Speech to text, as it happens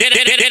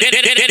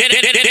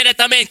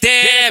Diretamente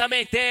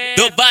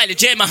do baile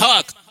de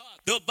Marrocos.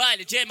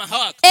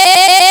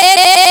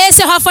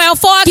 Esse é o Rafael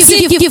Foxx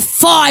que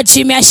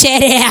fode minha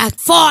xereca.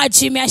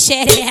 Fode minha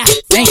xereca.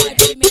 Vem.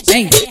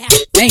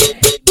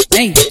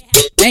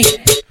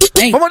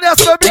 Vamos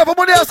nessa,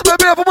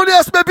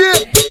 bebê.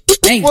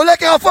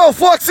 Moleque Rafael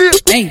Foxx.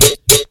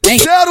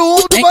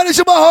 01 do baile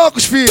de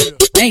Marrocos, filho.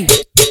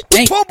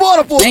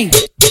 Vambora, pô.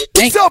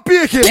 Seu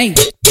pique.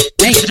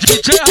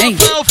 DJ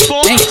Rafael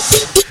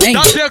Foxx.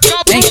 Dá PK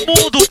pro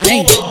mundo, pô.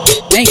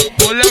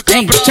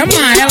 Moleque bravo.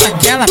 Chama ela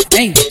que ela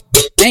vem.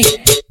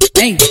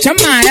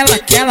 Chama ela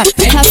que ela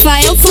vem.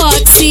 Rafael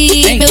Foxx,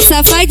 meu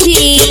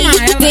safadinho,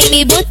 vem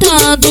me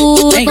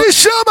botando. Me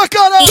chama,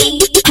 caralho.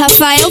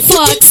 Rafael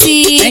Foxx,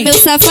 meu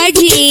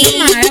safadinho,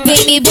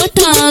 vem me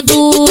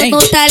botando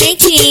no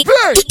talentinho.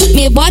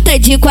 Me bota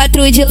de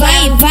 4 de lá,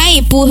 vai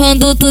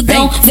empurrando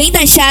tudão. Vem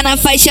dançar na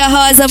faixa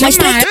rosa,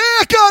 mostra.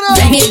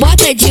 Me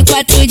bota de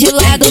 4 de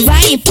lado,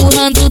 vai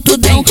empurrando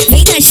tudão.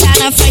 Vem dançar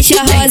na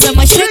faixa rosa,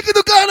 mostra.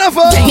 Do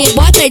carnaval. Me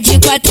bota de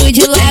 4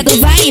 de lado,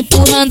 vai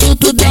empurrando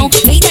tudão.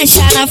 Vem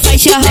dançar na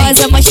faixa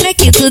rosa, mostra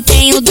que tu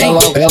tem o dom.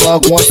 Ela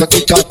gosta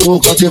que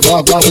catuca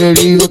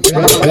devagarinho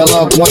dela.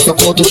 Ela gosta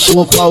quando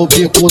chupa o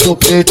bico do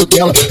peito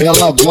dela.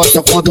 Ela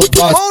gosta quando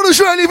passa. Vamos no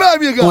joelho, vai,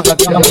 amiga. Olha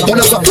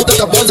essa puta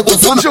da voz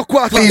gozando. Deixa o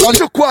quarto,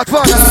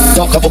 vai.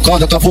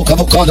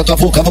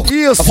 Cavucada.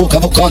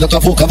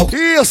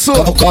 Isso.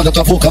 Cavucada.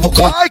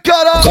 Ai,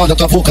 caralho.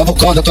 Cavucada.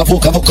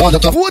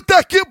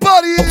 Puta que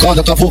pariu.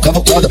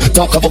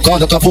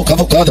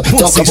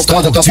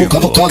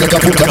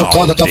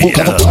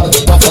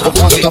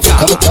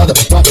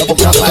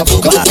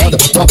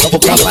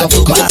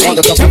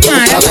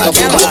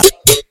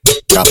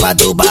 Tropa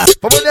do bar.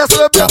 Vamos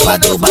nessa, bebê. Tropa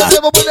do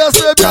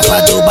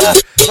bar.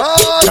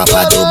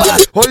 Tropa do bar.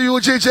 Oi, o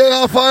DJ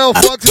Rafael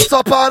Foxx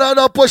só para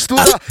na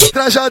postura.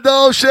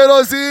 Trajadão,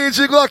 cheirosinho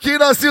de Glock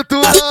na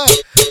cintura.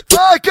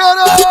 Ai,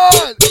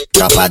 caralho.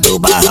 Tropa do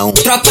barrão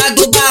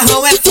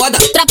é foda.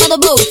 Tropa do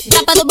bolt,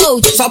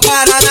 Só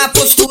para na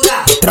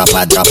postura.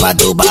 Tropa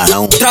do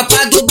barrão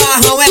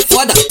é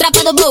foda.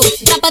 tropa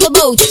do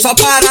bolt, Só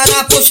para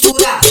na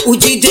postura. O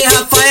DJ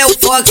Rafael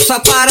Foxx só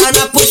para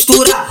na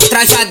postura.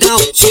 Trajadão,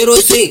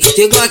 cheirosinho,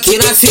 de Glock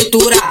na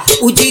cintura.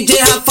 O DJ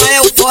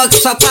Rafael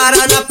Foxx só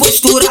para na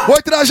postura.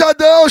 Oi,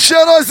 trajadão,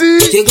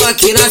 cheirosinho. De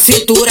Glock na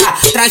cintura.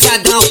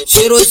 Trajadão,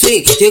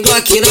 cheirosinho, de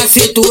Glock na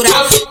cintura.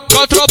 Com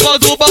a tropa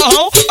do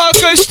barrão, a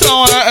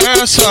questão é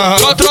essa.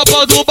 Com a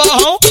tropa do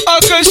barrão, a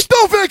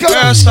questão Vem,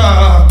 cara. é essa.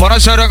 Bora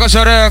xereca.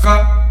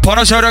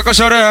 Bora xereca.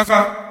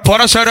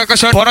 Bora xereca.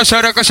 Bora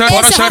xereca.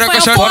 Bora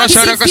xereca. Bora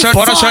xereca.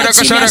 Bora xereca. Bora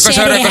xereca.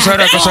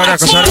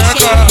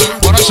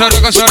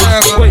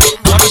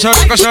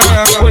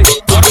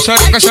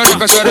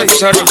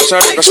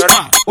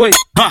 Oi.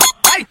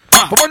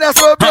 Vamos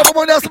nessa,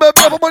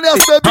 bebê.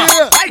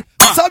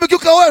 Sabe que o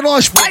caô é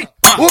nós, pô.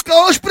 O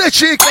caô é os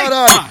pretinhos,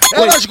 caralho.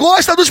 Elas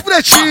gostam dos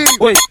pretinhos. Se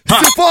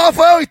for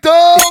Rafael,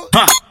 então.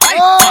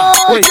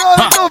 Ai,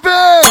 cara, então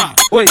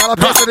vem. Ela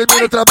pensa em mim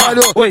no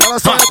trabalho. Ela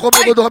sonha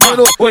comigo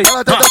dormindo.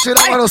 Ela tenta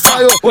tirar, mas não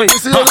saio.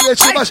 Esse jogo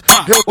leitinho, mas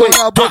eu tô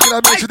na boca e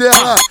na mente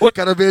dela.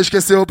 Quero ver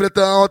esquecer o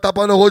pretão.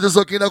 Tapa no rosto,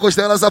 soquinho na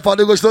costela.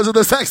 Safado e gostoso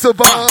do sexo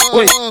bom.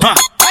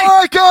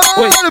 Ai,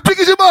 caralho,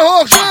 pique de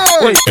Marrocos.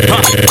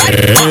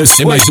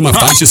 Essa é mais uma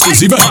faixa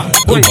exclusiva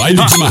do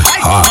baile de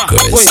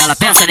Marrocos. Ela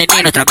pensa em mim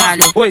no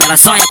trabalho, ela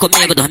sonha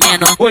comigo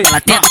dormindo. Ela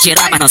tenta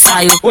tirar, mas não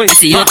saio.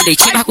 Esse outro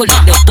leitinho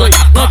masculino, eu tô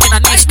na boca e na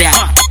mente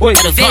dela.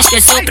 Quero ver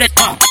esquecer o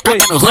pretão. Tapa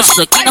no rosto,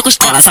 soquinho na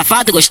costela.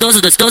 Safado, gostoso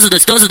do sexo. Eu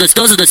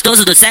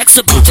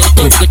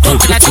tô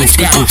na mente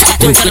dela.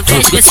 Quero ver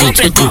esquecer o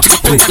pretão.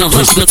 Tapa no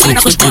rosto, soquinho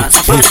na costela.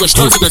 Safado,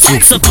 gostoso do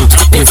sexo.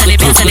 Ela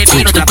pensa em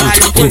mim no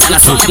trabalho, ela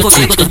sonha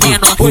comigo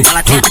dormindo.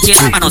 Ela tenta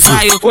tirar, mas não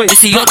saio.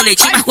 Esse outro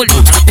leitinho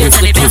masculino.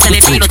 Ela pensa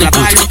em mim no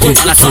trabalho,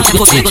 ela sonha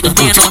comigo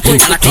dormindo.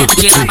 Ela tenta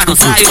tirar, mas não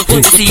saio.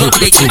 Esse outro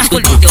leitinho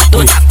masculino. Eu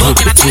tô na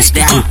boca e na mente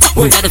dela.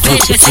 Quero ver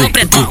esquecer o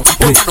pretão.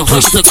 Tapa no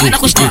rosto, soquinho na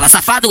costela.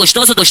 Safado,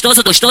 gostoso.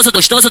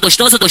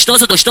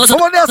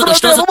 Vamos nessa,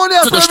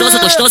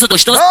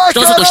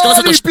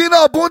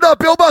 empina a bunda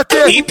pra eu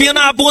bater.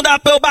 Empina a bunda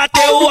pra eu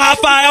bater, o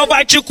Rafael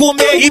vai te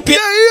comer. Que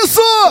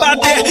isso?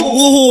 Bater,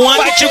 o Juan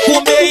vai te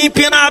comer.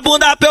 Empina a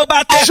bunda pra eu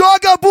bater.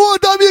 Joga a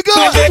bunda,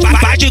 amigão.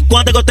 Faz de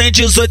conta que eu tenho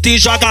 18 e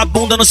joga a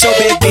bunda no seu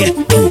bebê.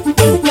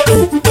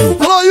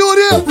 Alô,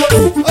 Yuri.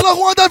 Alô,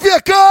 Juan da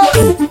VK.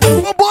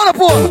 Vambora,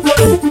 porra.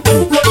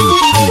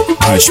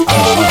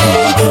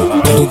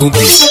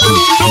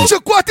 Te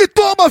corta e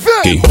toma,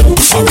 vem.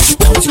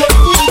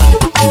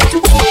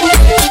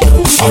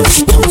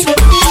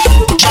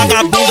 Joga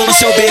a bunda no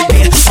seu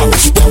bebê.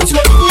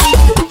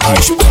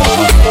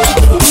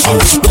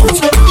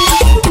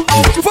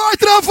 Vai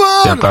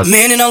travando.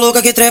 Menina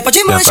louca que trepa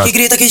demais, que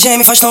grita, que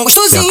geme, faz tão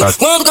gostosinho.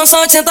 Quando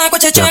cansou de sentar com a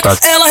tcheca,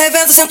 ela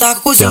reveza sentar com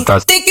o cozinho.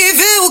 Tem que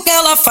ver o que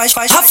ela faz,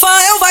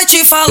 Rafael vai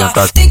te falar.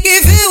 Tem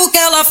que ver o que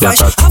ela faz,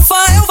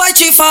 Rafael vai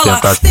te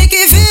falar. Tem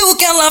que ver o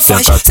que ela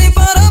faz, sem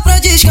parar pra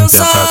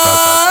descansar.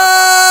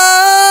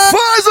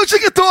 Faz o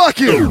TikTok.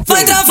 TikTok.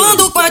 Vai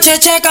travando com a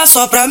tcheca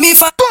só pra me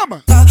fazer.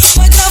 Toma.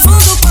 Vai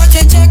travando com a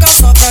tcheca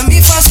só pra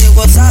me fazer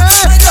gozar.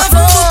 Vai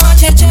travando com a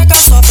tcheca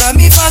só pra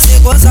me fazer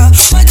gozar.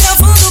 Vai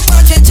travando com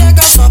a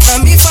tcheca só pra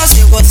me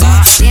fazer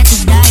gozar. Dentro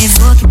da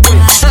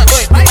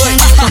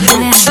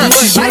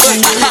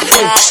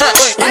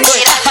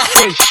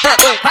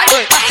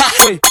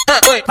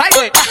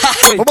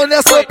Vamos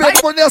nessa, bebê,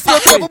 vamos nessa,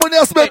 bebê, vamos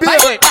nessa,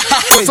 bebê.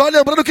 Só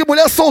lembrando que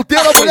mulher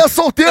solteira,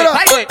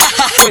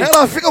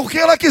 ela fica com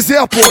quem ela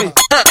quiser, porra.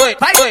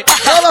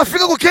 Ela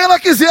fica com quem ela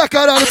quiser,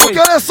 caralho, porque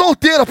ela é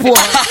solteira,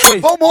 porra.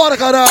 Vambora,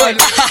 caralho.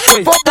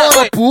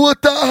 Vambora,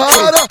 puta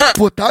rara,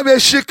 puta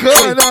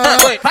mexicana.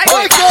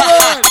 Vai,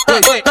 caralho.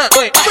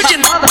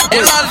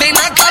 Ela vem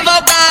na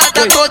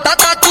cavalgada, toda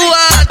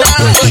tatuada.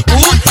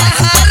 Puta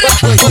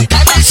rara, puta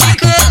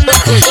mexicana.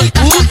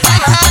 Puta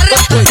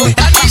rara,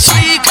 puta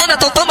mexicana.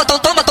 Toma.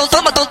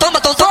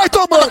 Vai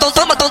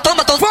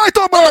tomando. Vai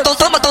tomando.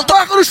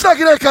 Marca no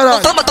Instagram,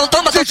 caralho.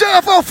 DJ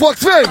Rafael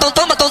Foxx, vem.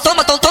 Toma.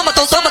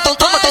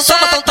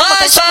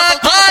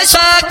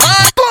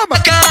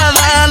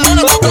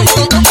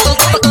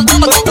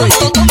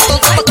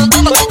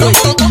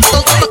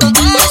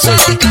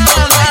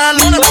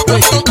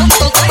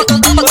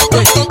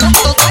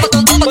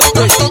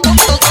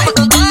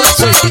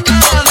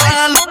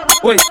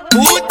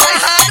 Puta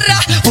rara,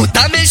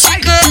 puta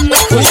mexicana.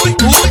 Puta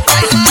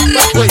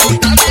rara,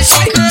 puta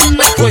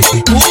mexicana.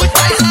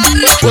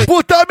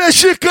 Puta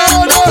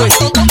mexicana.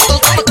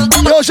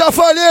 Eu já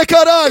falei,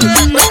 caralho.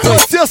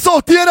 Você é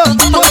solteira,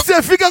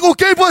 você fica com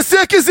quem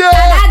você quiser.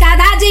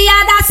 Cada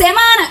dia da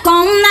semana com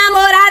um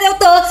namorado eu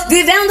tô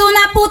vivendo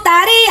na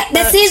putaria.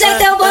 Desse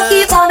jeito eu vou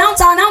que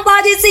só não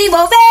pode se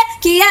envolver.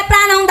 Que é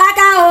pra não dar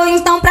caô,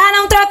 então pra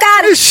não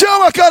trocar. Me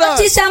chama, caralho.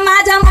 Vou te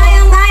chamar de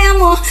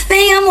amor,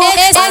 vem amor.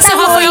 Esse é o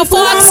Rafael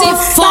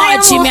Foxx,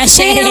 fode minha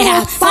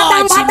xereca.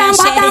 Fode minha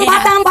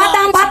xereca.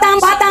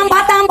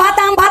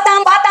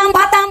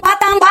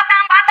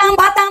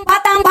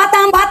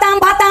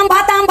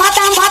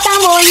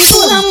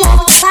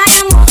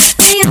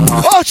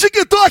 Ó o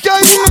TikTok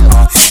aí.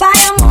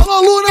 Vai amor,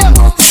 Alô, Luna.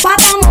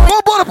 bota amor.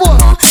 Vambora,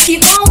 porra. Que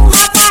com o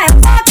Rafael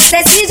Foxx,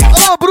 desse jeito.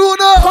 Alô,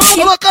 Bruna.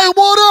 Alô, Caio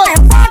Moura.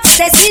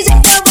 Desse jeito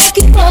eu vou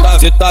que vou.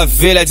 Se tua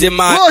filha de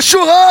maior, Ô,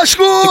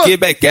 churrasco. o que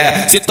bem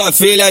quer. Se tua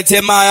filha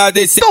de maior,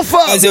 desce Então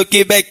fala. fazer o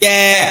que bem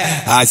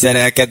quer. A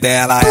xereca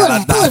dela, ela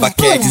dava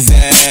quem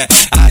quiser.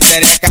 A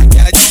xereca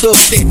dela de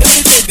doce.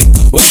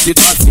 Se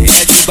tua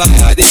filha de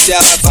maior, desce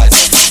ela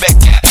fazer o que bem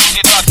quer.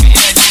 Se tua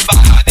filha de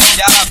maior,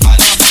 desce ela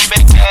fazer o que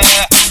bem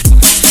quer.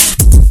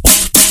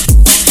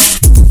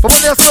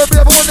 Vamos nessa,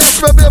 bebê,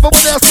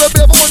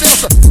 vamos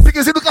nessa.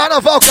 Piquezin do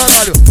carnaval,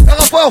 caralho. É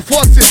Rafael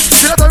Foxx,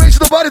 diretamente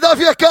do baile da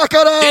VK,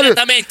 caralho.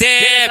 Diretamente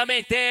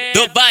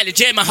do baile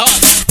de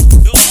Marrocos.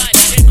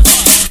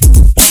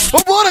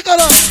 Vambora,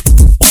 caralho.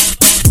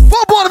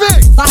 Vambora,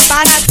 vem.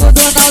 Para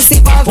tudo, não se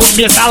envolve.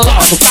 Começa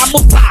logo,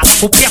 camuflado,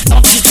 o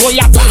petão de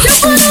goiabá. Eu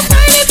fui no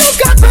baile do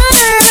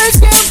Capaz,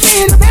 que é um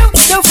filho meu.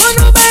 Eu fui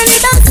no baile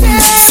da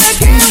Sé,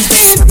 que é um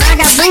filho meu.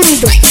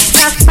 Vagabundo,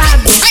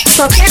 safado,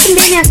 só quer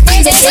comer minha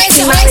filha.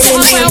 Esse mal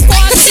Rafael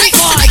Foxx,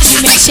 fode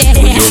minha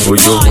xereca.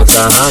 Hoje eu vou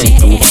sarrar em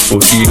tu,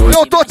 porque hoje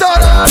Eu tô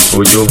tarado.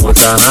 hoje eu vou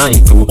sarrar em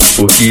tu,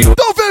 porque hoje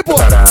Então vem, pô.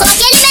 Sou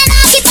aquele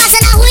menor que passa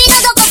na rua e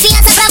não dou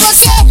confiança pra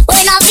você.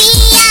 Oi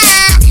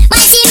novinha,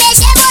 mas se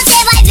mexer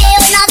você vai ver.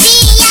 Oi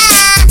novinha,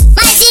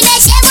 mas se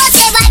mexer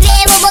você vai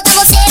ver. Vou botar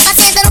você pra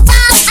sentar no pau.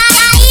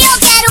 Aí eu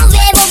quero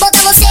ver. Vou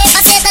botar você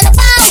pra sentar no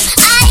pau.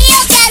 Aí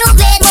eu quero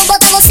ver. Vou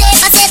botar você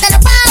pra sentar no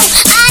pau.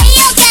 Aí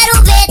eu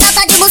quero ver.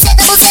 Toca de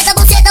buceta, buceta,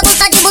 buceta,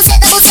 boca de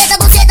buceta, buceta,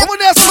 buceta. Vamos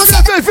nessa,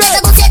 você vem,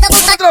 vem. Buceta, buceta,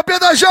 Outra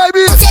da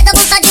Jaime. buceta,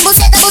 boca de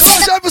buceta,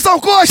 buceta. Jefferson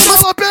Costa,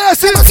 Alô,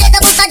 PS. Buceta,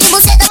 boca de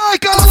buceta. Ai,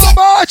 caramba,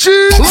 bate.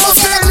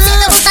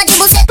 Lopelê. Boca de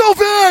buceta. Então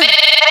vem.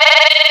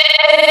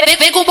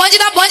 Vem com o bonde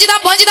da bonde da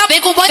bonde da.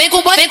 Vem com o bonde, vem com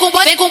o bonde, vem com o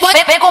bonde, vem com o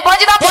bonde. Vem com o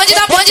bonde da bonde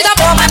da bonde da.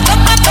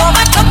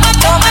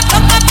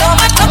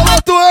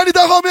 Alô, Tuane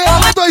da Romênia,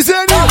 alô,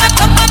 2N.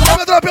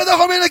 Alô, Trapé da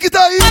Romênia que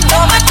tá aí.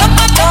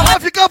 Vai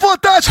ficar à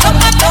vontade, cara.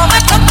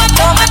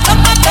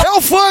 É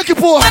o funk,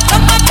 porra.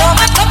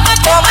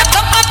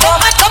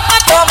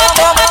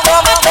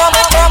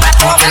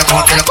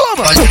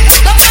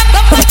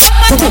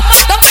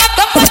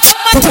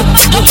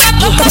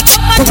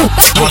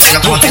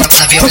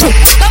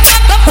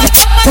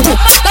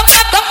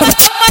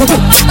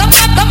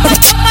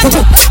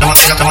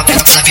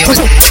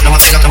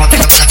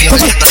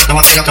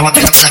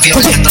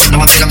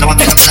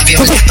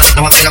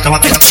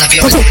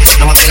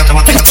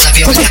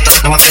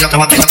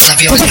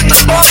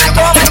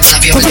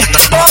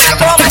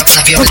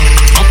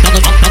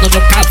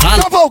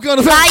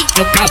 Cavalgando, velho.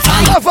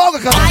 Cavalga,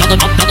 cara.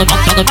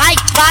 Vai,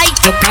 vai.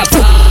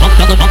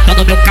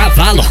 Montando meu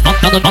cavalo,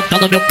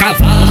 montando meu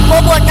cavalo.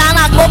 Vou botar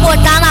na, vou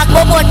botar na,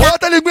 vou botar.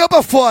 Bota a linguinha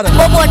pra fora.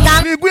 Vou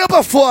botar, Linguinha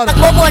pra fora.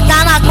 vou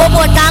botar na, vou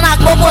botar na,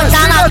 vou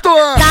botar na,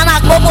 tá na,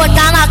 vou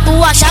botar na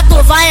tua,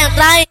 chato vai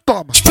entrar em.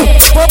 Toma.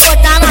 Vou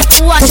botar na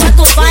tua,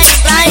 chato vai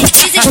entrar em.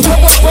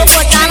 Vou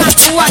botar na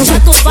tua,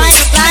 chato vai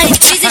entrar em.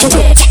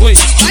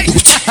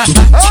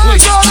 Ai,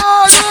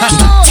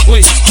 caralho!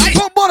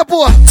 Vambora,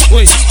 porra!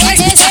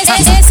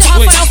 Esse é o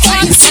Rafael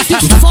Foxx.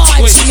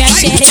 Forte, minha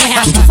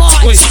xereca.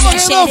 Forte, minha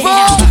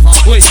xereca.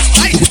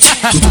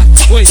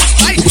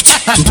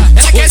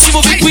 Ela quer se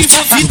envolver com o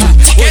envolvido,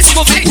 quer se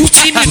envolver com o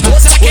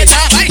criminoso, ela quer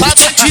dar pra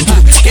bandido,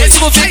 quer se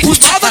envolver com os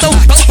malvadão,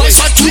 então vai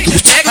só tchu,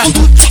 pega com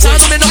tudo, sarra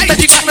no menor, tá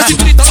de gato na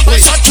cintura, então vai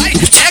só tchu,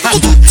 pega com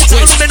tudo,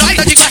 sarra no menor,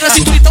 tá de gato na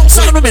cintura, então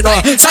sarra no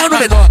menor, sarra no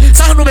menor,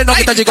 sarra no menor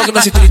que tá de gato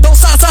na cintura, então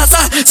sarra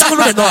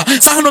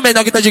no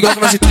menor que tá de gato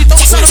na cintura, então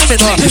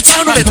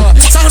sarra no menor,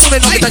 sarra no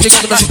menor que tá de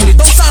gato na cintura,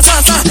 então sarra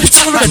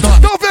no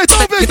menor.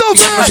 Então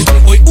vem!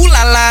 Oi,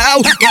 ulala,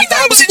 quem me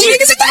dá a bucetinha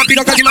que cê tá na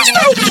piroca de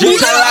marginal,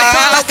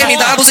 ulala, quem me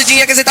dá a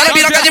bucetinha que cê tá na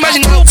piroca de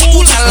marginal,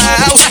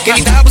 ulala, quem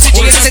me dá a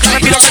bucetinha que cê tá na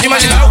piroca de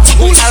marginal,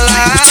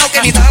 ulala,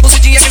 quem me dá a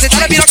bucetinha que cê tá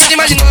na piroca de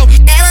marginal.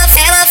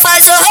 Ela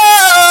faz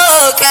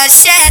horror com a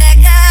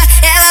xereca,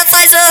 ela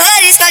faz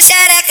horrores com a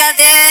xereca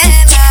dela.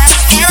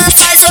 Ela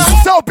faz horror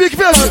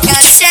com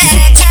a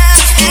xereca,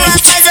 ela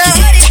faz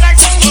horrores com a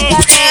xereca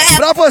dela.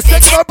 Pra você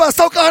que vai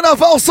passar o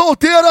carnaval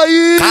solteiro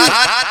aí.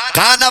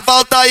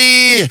 Carnaval tá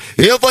aí,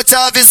 eu vou te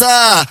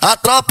avisar. A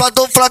tropa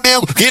do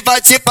Flamengo que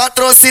vai te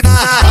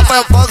patrocinar.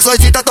 Rafael Foxx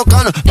hoje tá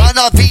tocando, a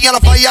novinha ela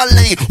vai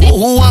além.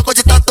 O Juan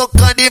hoje tá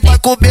tocando e vai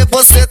comer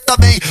você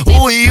também.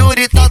 O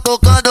Yuri tá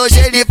tocando, hoje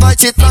ele vai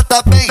te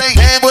tratar bem.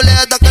 Tem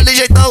mulher daquele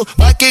jeitão,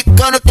 vai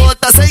quicando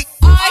toda sem.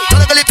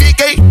 Toda que ele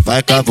fica, hein?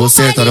 Vai com a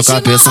buceta no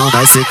cabeção,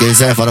 mas se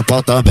quiser, vai no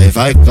pau também.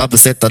 Vai com a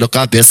buceta no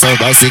cabeção,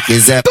 mas se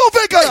quiser. Então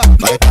vem, cara!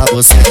 Vai com a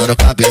buceta no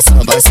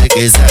cabeção, mas se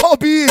quiser. Ó o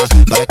bicho!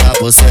 Vai com a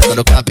buceta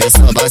no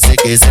cabeção, mas se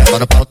quiser, vai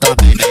no pau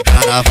também.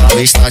 Carnaval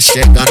está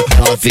chegando,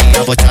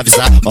 novinha, vou te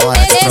avisar. Hora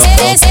de trocar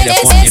o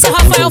telefone. Esse é o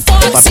Rafael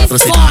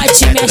Foxx.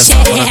 Forte, minha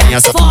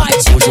xereca.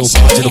 Forte, puxa o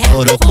bonde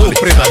do coro,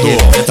 predador.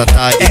 Tá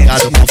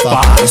ligado, por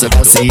favor, você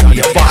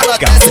consegue.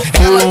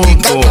 Ela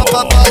fica na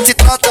papai, te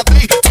trata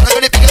bem. Toda que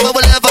ele fica,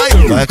 vamos levar.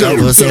 Vai com a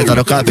buceta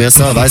no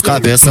cabeção, vai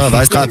cabeção,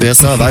 vai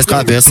cabeção, vai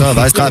cabeção,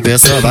 vai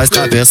cabeção, vai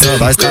cabeção,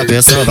 vai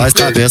cabeção, vai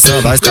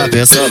cabeção, vai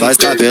cabeção, vai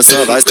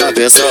cabeção, vai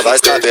cabeção, vai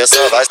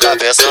cabeção, vai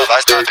cabeção,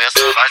 vai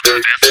cabeção, vai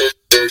cabeção.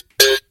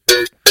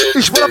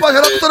 Espora pra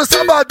geral que todo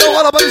sabadão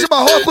rola baile de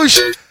Marrocos.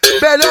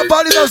 Melhor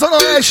baile da Zona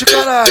Oeste,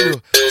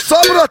 caralho.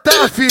 Só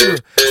brotar, filho.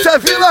 Cê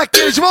vira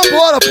aqui,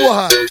 vambora,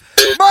 porra.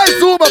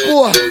 Mais uma,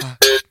 porra.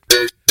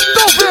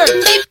 Então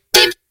vem.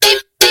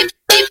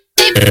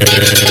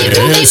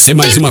 Essa é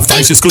mais uma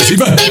faixa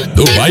exclusiva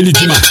do baile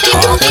de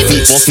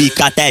Marrocos. Vou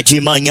ficar até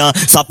de manhã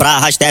só pra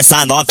arrastar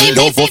essa novinha.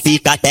 Eu vou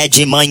ficar até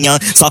de manhã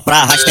só pra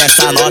arrastar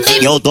essa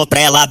novinha. Eu dou pra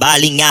ela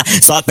balinha,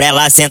 só pra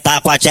ela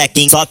sentar com a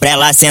check-in. Só pra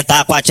ela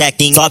sentar com a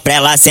check-in. Só pra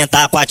ela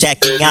sentar com a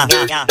check-in.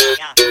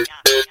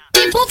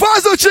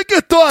 Faz o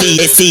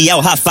TikTok. Esse é o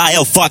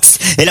Rafael Foxx,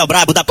 ele é o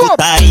brabo da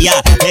putaria.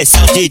 Esse é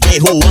o DJ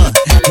Juan,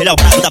 ele é o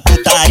brabo da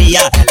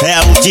putaria. É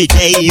o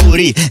DJ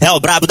Yuri, é o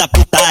brabo da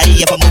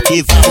putaria. Vamos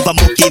que vamos,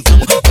 vamos que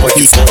vamos. Vou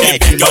ficar até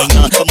de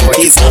manhã, vamos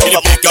que vamos,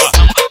 vamos que vamos.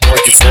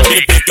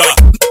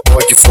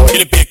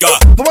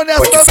 Vamos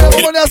nessa,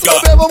 bebê, vamos nessa,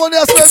 bebê, vamos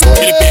nessa,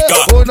 bebê.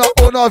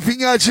 Ô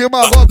novinha de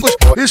Marrocos,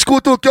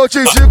 escuta o que eu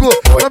te digo.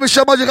 Não me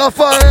chama de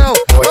Rafael.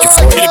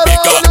 Ai,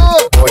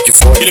 caralho.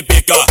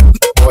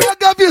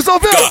 Pega a visão,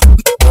 vem.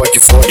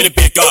 Ele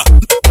pica.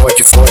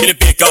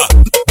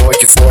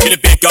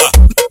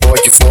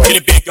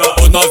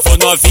 Ô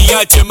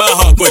novinha de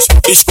Marrocos,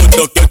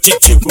 escuta o que eu te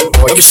digo.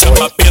 Não me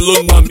chama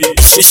pelo nome,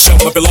 me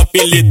chama pelo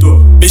apelido.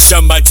 Me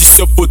chama de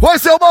seu puto. Vai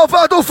ser o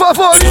malvado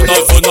favorito.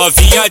 Ô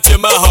novinha de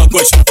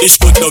Marrocos,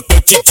 escuta o que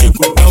eu te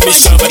digo. Não me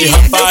chama de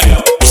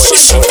Rafael, me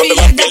chama pelo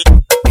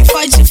apelido. Me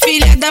fode,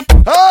 filha da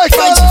puta. Ai,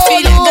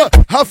 caralho.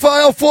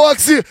 Rafael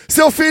Foxx,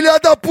 seu filho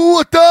da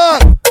puta.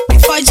 Me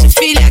fode,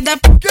 filha da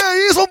puta. Que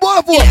isso,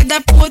 vambora, pô. Filha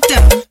da puta.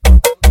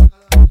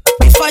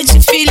 Me fode,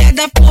 filha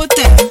da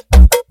puta.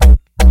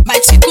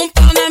 Bate com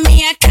pau na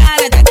minha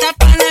cara, dá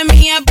tapa na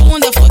minha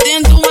bunda,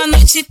 fodendo a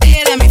noite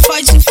inteira. Me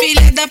fode,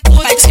 filha da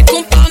puta. Bate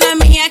com pau na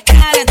minha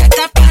cara, dá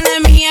tapa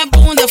na minha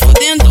bunda,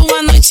 fodendo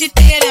a noite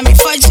inteira. Me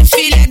fode,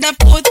 filha da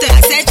puta.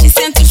 A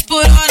 700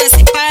 por hora,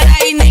 sem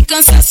parar e nem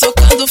cansar,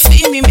 socando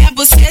firme minha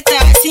buceta.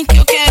 Assim que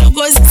eu quero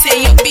gozar,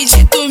 sem eu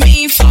pedir, tu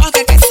me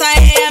enforca, que essa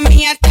é a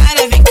minha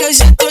cara. Vem que eu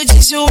já tô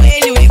de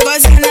joelho e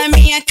goza na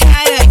minha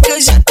cara. Vem que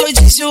eu já tô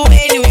de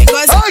joelho e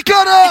goza. Ai,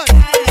 caralho.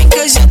 Vem que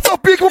eu já tô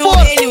de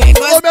joelho e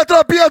goza. Ô, minha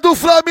tropinha do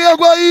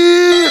Flamengo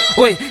aí.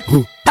 Oi,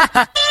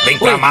 vem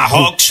pra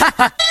Marrocos.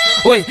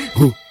 Oi,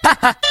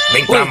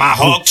 vem pra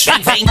Marrocos.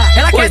 Vem.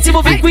 Ela quer se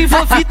envolver com o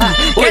envolvido,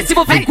 quer se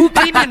envolver com o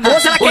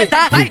criminoso, ela quer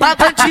dar pra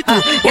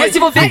bandido, quer se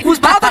envolver com os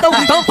malvadão.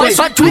 Então foi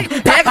só tchu,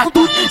 pega com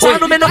tudo. Só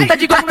no menor tá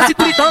de guarda na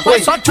cintura, então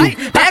foi só tchu,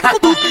 pega com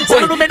tudo.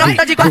 Só no menor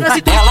tá de guarda na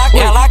cintura.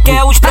 Ela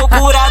quer os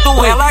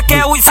procurados, ela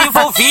quer os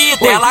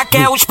envolvidos. Ela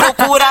quer os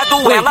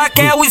procurados, ela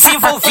quer os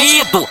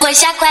envolvidos. Vou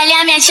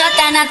chacoalhar minha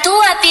chota na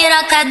tua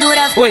piroca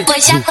dura.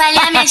 Vou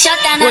chacoalhar minha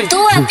chota na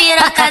tua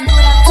piroca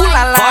dura.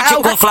 Fode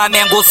com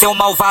Flamengo, seu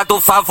malvado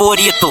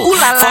favorito.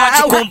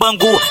 Fode com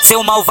Bangu,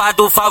 seu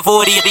malvado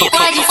favorito.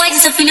 Pode,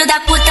 seu filho da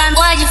puta.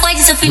 Pode,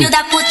 seu filho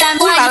da puta.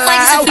 Pode,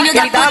 seu filho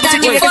da puta. Pode,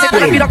 seu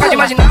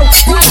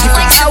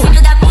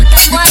filho da puta.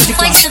 Pode,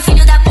 seu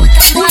filho da puta.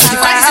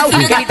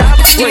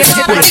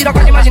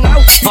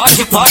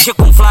 Pode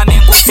com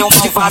Flamengo, seu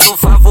malvado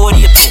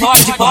favorito.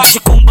 Pode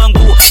com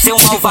Bangu, seu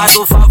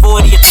malvado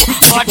favorito.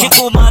 Pode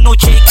com Mano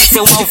Tchek,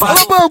 seu malvado.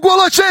 Alô Bangu,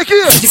 alô Tchek.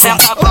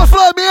 Alô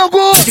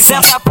Flamengo.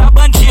 Senta pra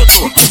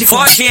bandido.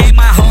 Pode em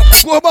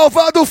Marrocos, o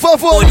malvado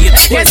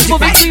favorito. O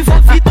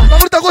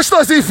bagulho tá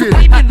gostosinho, filho.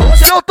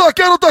 Eu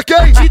toquei, não toquei.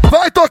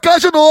 Vai tocar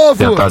de novo.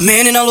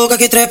 Menina louca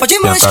que trepa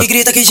demais, que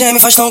grita, que geme,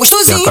 faz tão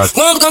gostosinho.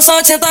 Quando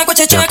cansar de sentar com a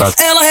tcheca,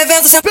 ela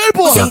reveza sempre.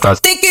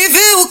 Tem que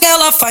ver o que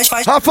ela faz.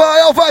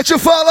 Rafael vai te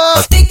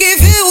falar. Tem que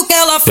ver o que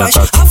ela faz.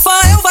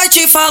 Rafael vai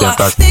te falar.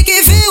 Tem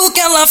que ver o que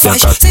ela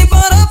faz. Sem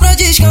parar pra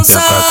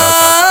descansar.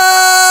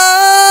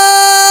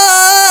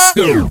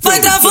 Vai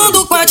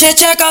travando com a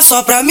tcheca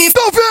só pra me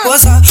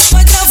gozar.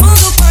 Vai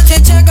travando com a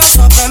tcheca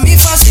só pra me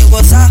fazer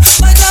gozar.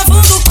 Vai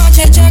travando com a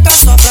tcheca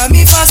só pra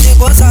me fazer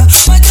gozar.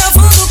 Vai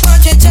travando com a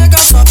tcheca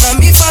só pra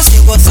me fazer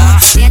gozar.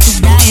 Dentro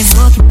da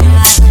evoque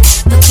brava,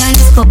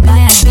 tocando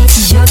escobaia, bitch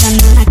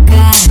jogando na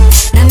cara.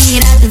 Na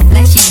mirada do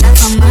flash da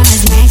fama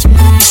nas mete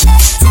mais.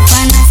 Se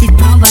pana se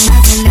tromba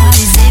nas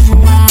melhores e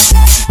voar.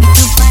 E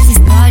tu faz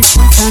stories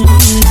postando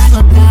na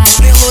global.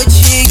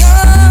 Melodia,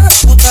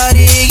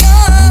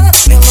 putaria,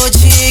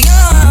 melodia,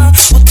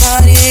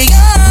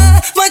 putaria.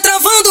 Vai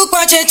travando com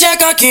a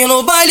tcheca aqui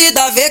no baile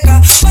da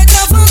VK. Vai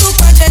travando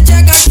com a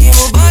tcheca aqui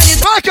no baile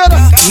da VK.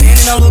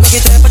 Menina louca que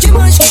trepa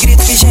demais, que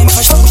grita, que geme,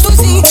 faz tão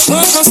gostosinho.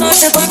 Quando cansar,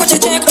 sentar com a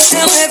tcheca,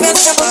 ela reventa,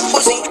 senta no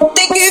cozinho.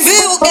 Tem que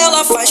ver o que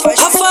ela faz.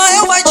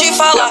 Rafael vai te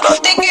falar.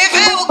 Tem que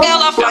ver o que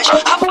ela faz.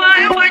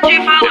 Rafael vai te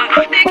falar.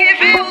 Tem que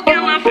ver o que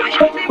ela faz.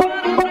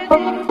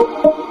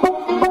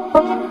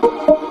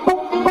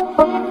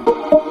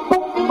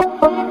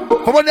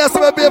 Vamos nessa,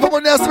 bebê,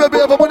 vamos nessa,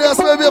 bebê, vamos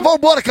nessa, bebê.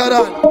 Vambora,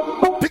 caralho.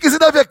 Piquezin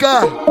da VK.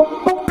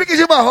 Pique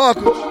de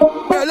Marrocos.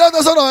 Melhor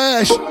da Zona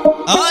Oeste.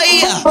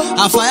 Olha,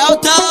 Rafael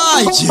tá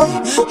onde?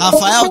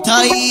 Rafael tá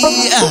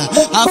aí.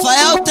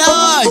 Rafael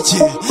tá onde?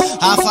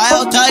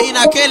 Rafael tá aí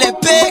naquele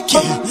pique.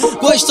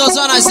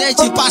 Gostosona,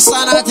 gente,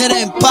 passa na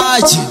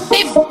trempade.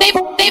 Vem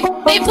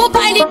pro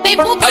baile, vem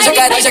pro baile.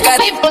 Jacaré.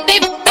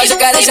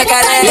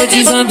 Eu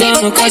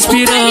desandando com as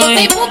piranha.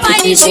 Vem pro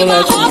baile de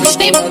Marrocos.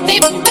 Vem pro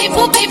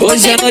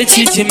hoje é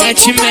noite de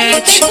match.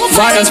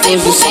 Várias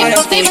posições.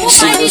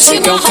 Se você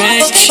quer um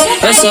pente,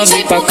 é só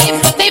vir pra cá.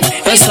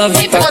 É só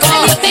vir pra cá.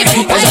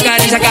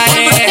 É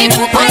jacaré.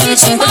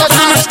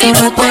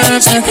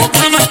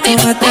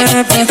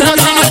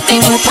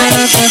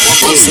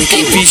 Você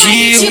que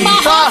pediu,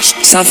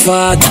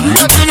 safada.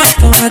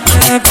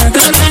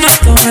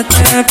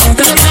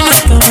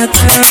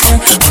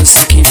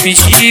 Você que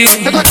pediu,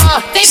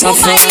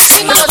 safada.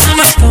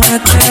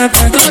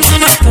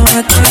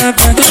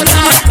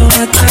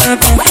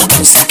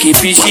 Você que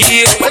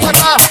pediu,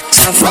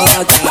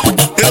 safada.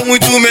 Eu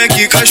muito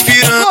Mac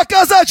caspirando. Ô,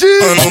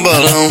 casadinho. No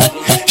balão,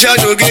 já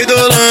joguei do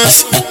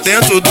lance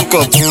dentro do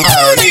copão.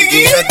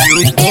 Amiguinha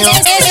deu tom.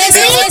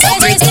 Ela tá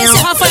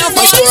pretendo, mas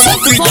toma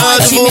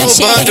cuidado, vou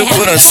roubar teu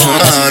coração.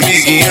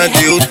 Amiguinha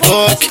deu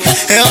toque,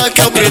 ela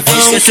quer o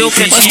pretão, mas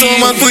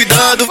toma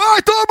cuidado,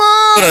 vai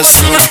tomar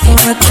coração.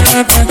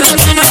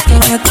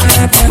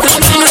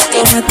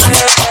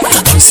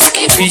 Você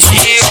que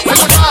pediu,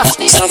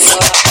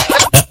 safada.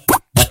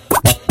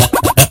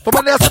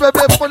 Vamos nessa,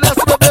 bebê, vamos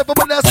nessa, bebê,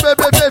 vamos nessa,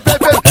 bebê,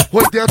 vem.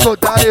 Oi, dentro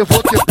da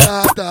Evoque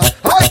Prata.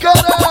 Ai,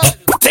 caralho.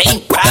 Vem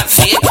pra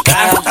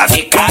ficar, pra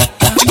ficar.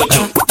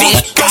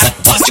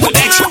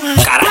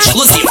 Cara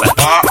exclusiva.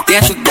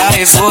 Dentro da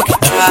Evoque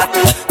Prata,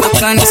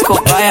 tocando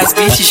escobaia, as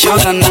bitch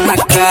jogando na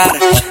cara.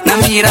 Na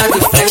mira do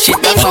flash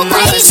da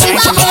famada,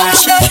 sente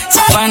marcha.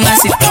 Se pana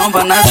se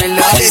tromba nas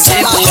melhores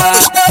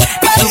reguladas.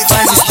 E tu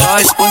faz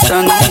stories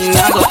postando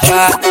na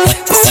glocada.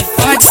 Só se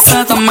faz de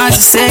santa, mas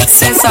eu sei que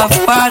cê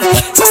safada.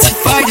 Só se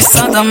faz de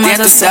santa, mas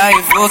eu sei da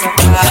Evoque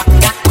Prata.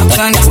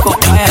 Tocando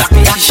escobaia, as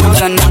bitch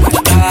jogando na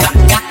cara.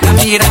 Na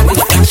mira do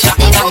flash da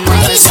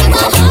famada, sente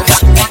marcha.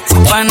 Se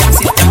pana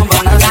se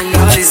tromba nas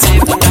melhores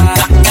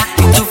reguladas.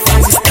 E tu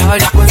faz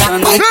stories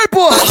postando. Vem,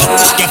 porra!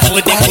 Quer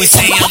foder com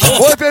sem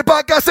amor? Oi, vem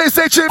pra cá sem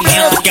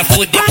sentimento. Quer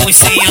foder com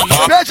sem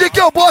amor? Pede que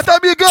eu boto,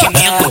 amiga.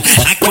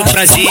 Aqui o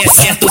prazer é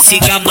certo, se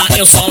gamar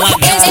eu só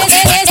lamento.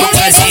 Aqui o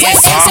prazer é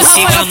certo,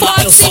 se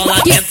gamar eu só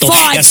lamento.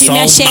 É só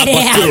uma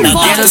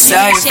Dentro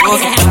da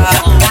Evoque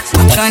Prata,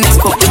 tocando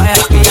escobaia,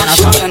 bitch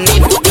jogando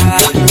na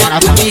cara. Na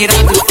mira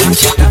do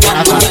flash da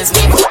famada,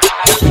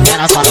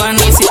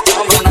 quando se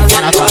tromba nas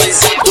melhores.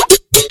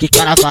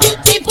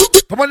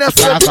 Vamos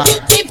nessa,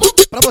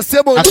 pra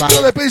você, mano,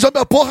 não depende de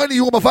minha porra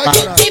nenhuma, vai,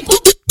 caralho.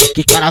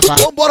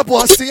 Vambora,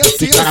 porra, assim, ó.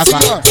 Fica na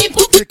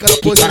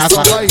posição,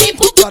 vai.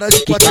 Para de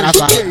quatro,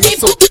 que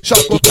isso?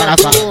 Jogou pra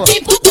mão,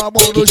 com a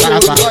mão no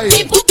joelho, vai.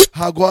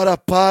 Agora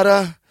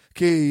para,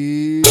 que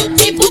isso?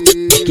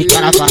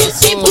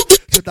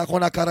 Te tacou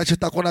na cara, te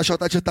tacou na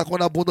chota, te tacou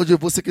na bunda onde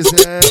você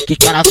quiser.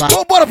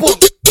 Vambora, porra.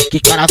 Que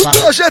caravana.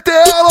 Alô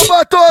GTA, alô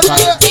Batora.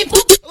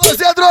 Alô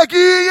Zé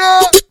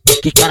Droguinha.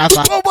 Que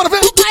caravana. Vambora,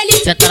 vem.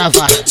 Senta na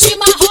vara. De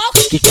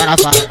Marrocos. Que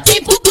caravana.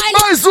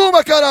 Mais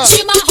uma, caralho.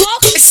 De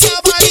Marrocos. Esse é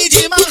o baile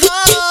de Marrocos.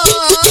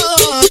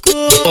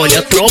 Olha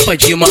a tropa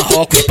de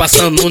Marrocos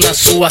passando na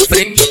sua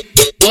frente.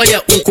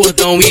 Olha o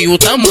cordão e o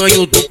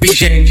tamanho do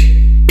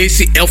pingente.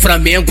 Esse é o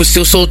Flamengo,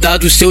 seu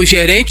soldado, seu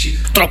gerente.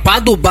 Tropa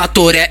do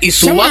Batoré e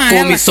sua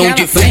comissão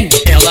de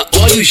frente. Ela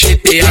olha o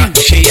GTA,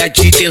 cheia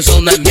de tesão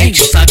na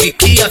mente. Sabe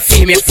que a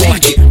firme é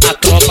forte, a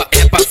tropa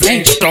é pra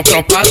frente.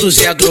 Tropa do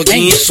Zé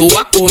Droguinha e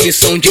sua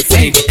comissão de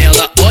frente.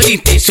 Ela olha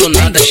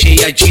intencionada,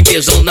 cheia de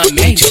tesão na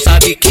mente.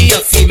 Sabe que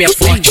a firme é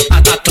forte,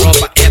 a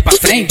tropa é pra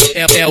frente.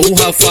 É o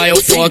Rafael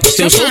Foxx,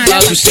 seu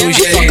soldado, seu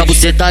gerente. Rasga a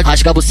buceta,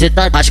 rasga a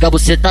buceta, rasga a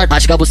buceta,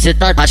 rasga a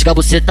buceta, rasga a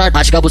buceta,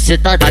 rasga a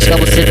buceta, rasga a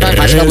buceta,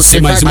 rasga a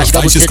buceta. Mais uma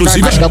faixa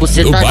exclusiva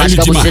no baile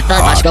de Marrocos.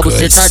 Rasga a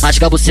buceta,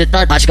 rasga a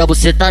buceta, rasga a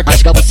buceta,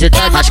 rasga a buceta,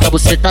 rasga a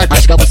buceta,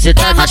 rasga a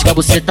buceta, rasga a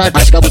buceta,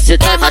 rasga a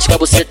buceta, rasga a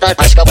buceta,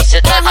 rasga a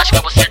buceta, rasga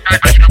a buceta,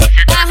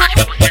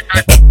 rasga a buceta.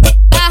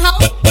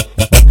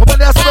 Vamos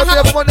nessa,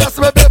 bebê, vamos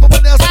nessa, bebê,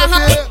 vamos nessa,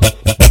 bebê.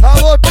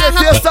 Alô,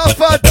 PT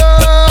safadão.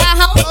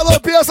 Alô,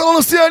 pensa, alô,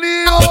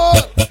 Lucianinho.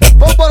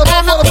 Vambora,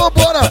 vambora,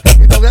 vambora.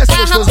 Então desce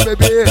gostoso,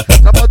 bebê.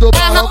 Tropa do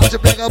Barrão, pode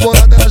pegar a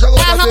bolada. Ela joga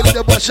o cabelo e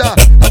debochar.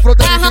 A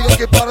fruta inimiga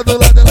que para do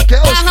lado. Ela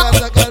quer os caras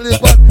da cara de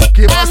quadro.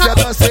 Que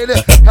maceta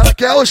acelera. Ela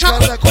quer os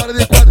caras da cara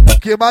de quadro.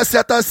 Que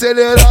maceta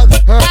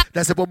acelerado.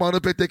 Desce pro mano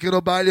PT aqui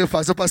no baile.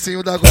 Faz o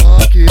passinho da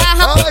Glock.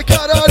 Ai,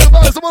 caralho,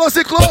 mais uma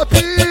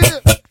Ciclope.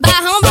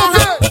 Barrão,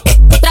 barrão.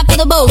 Tropa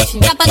do Bolt,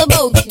 tropa do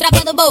Bolt,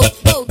 tropa do Bolt.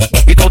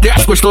 Então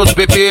desce gostoso,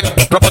 bebê.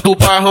 Tropa do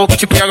Barrão que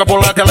te pega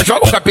bolada. Ela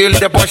joga o cabelo e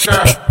debocha.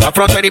 A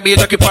frota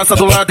inimiga que passa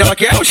do lado. Ela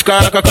quer os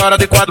caras com a cara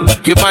de quadro.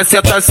 Que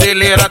maceta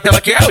acelerada. Ela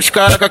quer os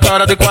caras com a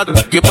cara de quadro.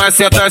 Que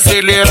maceta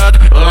acelerada.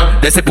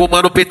 Desce pro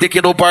mano PT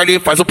que no baile.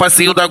 Faz o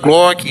passinho da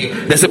Glock.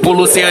 Desce pro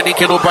Luciane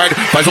que no baile.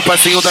 Faz o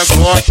passinho da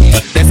Glock.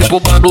 Desce pro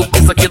mano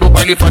Pisa que no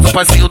baile. Faz o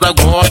passinho da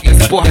Glock.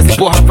 Desce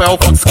pro Rafael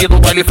Foxx que no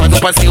baile. Faz o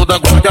passinho da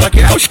Glock. Ela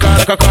quer os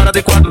caras com a cara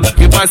de quadro.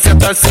 Que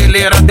maceta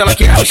acelerada. Ela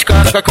quer os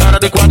caras com a cara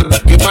de quadro.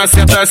 Que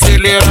maceta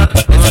acelerada.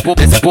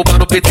 Desce pro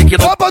mano PT que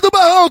no Tropa do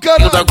Barrão,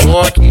 cara. da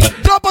Glock.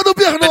 Tropa do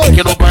Pernod. Desce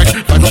aqui no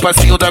baile, faz o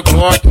passinho da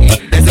Glock.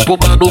 Desce pro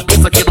mano,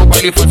 pensa aqui no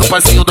baile, faz o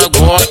passinho da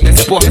Glock.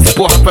 Desce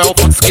pro Rafael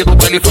Foxx que no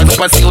baile, faz o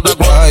passinho da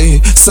Glock.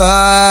 Vai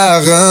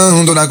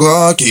sarrando na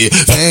Glock,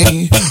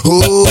 vem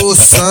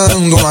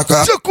roçando na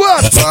cara.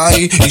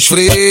 Vai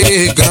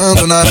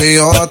esfregando na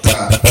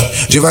meiota,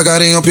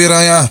 devagarinho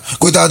piranha,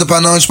 cuidado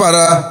pra não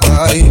disparar.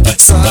 Vai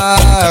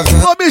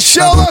sarrando. Ô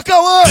Michel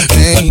Lacauã,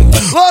 vem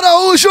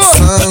Araújo,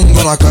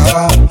 roçando na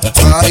cara.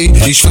 Vai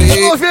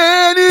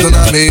esfregando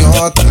na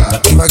meiota,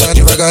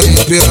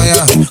 devagarinho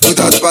piranha,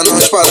 cuidado pra não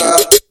disparar.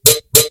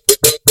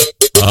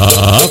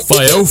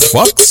 Rafael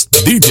Foxx,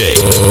 DJ.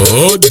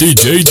 O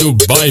DJ do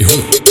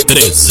bairro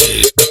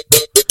 13.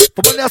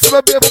 Vamos nessa,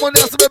 bebê, vamos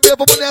nessa, bebê,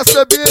 vamos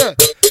nessa, bebê.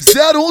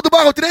 01 do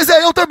bairro 13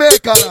 é eu também,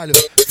 caralho.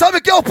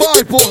 Sabe quem é o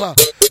pai, porra?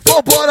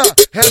 Vambora,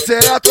 essa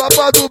é a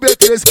tropa do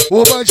B13.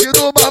 O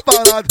bandido mais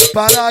parado,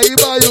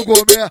 Paraíba e o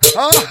Gomé.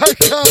 Ai,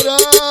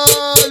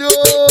 caralho.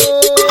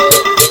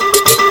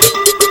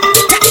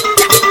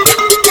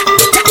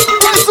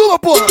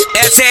 Porra.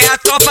 Essa é a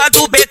tropa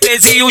do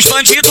B13 e os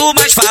bandidos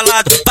mais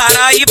falados.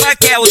 Paraíba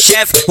que é o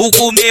chefe, o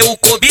comer o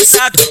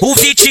cobiçado. O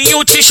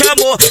Vitinho te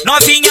chamou,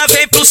 novinha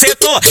vem pro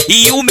setor.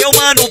 E o meu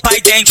mano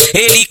pai dente,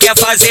 ele quer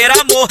fazer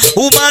amor.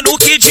 O mano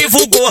que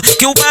divulgou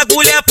que o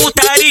bagulho é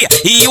putaria.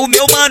 E o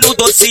meu mano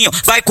docinho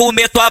vai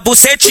comer tua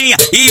bucetinha.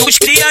 E os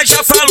cria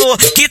já falou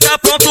que tá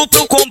pronto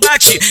pro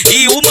combate.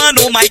 E o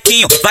mano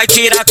Maiquinho vai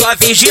tirar tua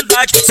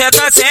virgindade.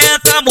 Senta,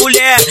 senta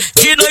mulher,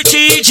 de noite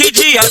e de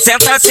dia.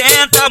 Senta,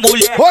 senta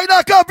mulher. Oi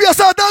na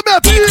cabeça da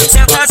minha filha.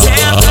 Senta,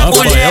 senta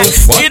mulher,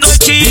 de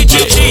noite e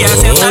de dia.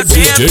 Senta,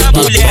 senta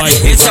mulher,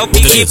 esse é o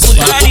pique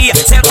putaria.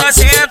 Senta,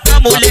 senta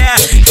mulher,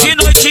 de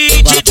noite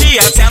e de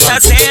dia.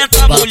 Senta,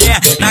 senta mulher,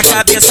 na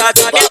cabeça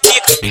da minha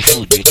pica.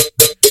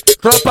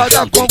 Tropa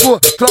da Congo,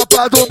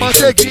 tropa do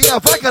Manteiguinha,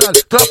 vai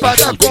caralho. Tropa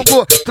da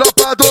Congo,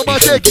 tropa do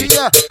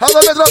Manteiguinha. Alô,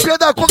 minha tropinha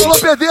da Congo, alô,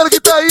 pedreiro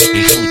que tá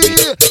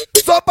aí.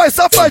 Só pai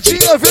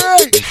safadinha,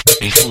 vem.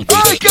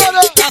 Ai,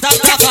 caralho.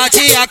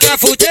 Safadinha quer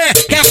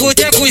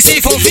fuder com os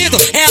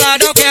envolvidos. Ela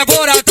não quer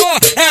morador,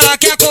 ela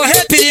quer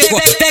correr perigo.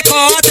 Vem com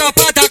a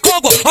tropa da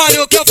Congo,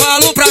 olha o que eu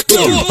falo pra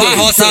tu. Vai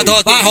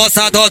roçador, vai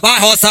roçador, vai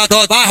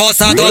roçador, vai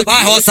roçador,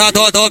 vai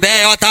roçador do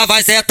B.O.T.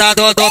 vai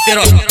sentador do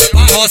piru.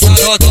 Vai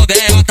roçador do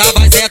B.O.T.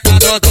 vai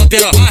sentador do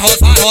piru.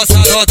 Vai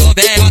roçador do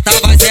B.O.T.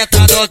 vai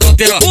sentador do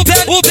piru.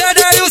 O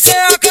Pedro e o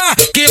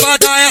CH que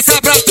manda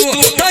essa pra tu.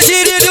 Tá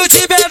girilho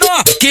de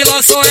menor que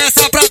lançou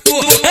essa pra tu.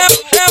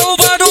 É o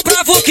mano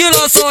bravo que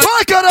lançou.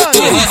 Vai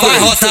caralho. Vai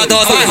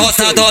roçador, vai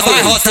roçador,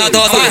 vai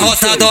roçador, vai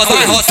roçador,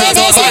 vai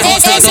roçador, vai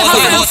roçador,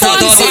 vai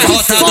roçador, vai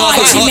roçador,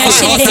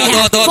 vai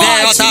roçador do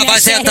B.O.T. vai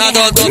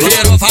sentador do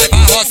piru. Vai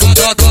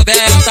roçador do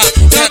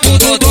B.O.T. é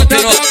tudo do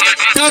piru.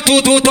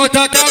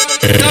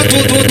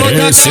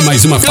 Essa é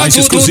mais uma faixa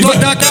exclusiva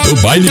do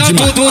baile de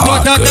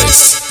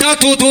Marrocos.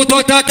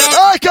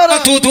 Ai,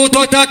 caralho.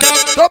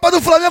 Tropa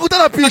do Flamengo tá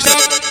na pista.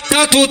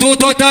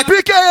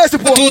 Pique é esse,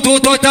 pô?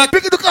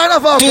 Pique do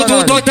carnaval,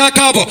 caralho.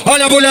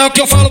 Olha, mulher, o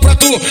que eu falo pra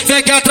tu.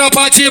 Vem que a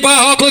tropa de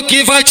Marrocos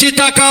que vai te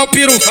tacar o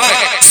peru. Vai,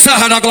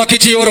 sarra na Glock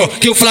de ouro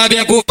que o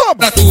Flamengo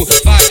pra tu.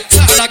 Vai,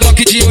 sarra na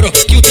Glock de ouro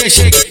que o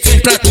T-Shake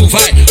fez pra tu.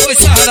 Vai, oi,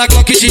 sarra na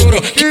Glock de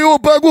ouro que o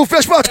Bangu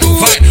fez pra tu.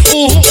 Vai,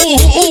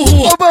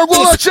 o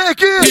Bangu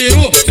Shake.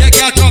 Peru, vem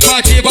que a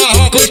tropa de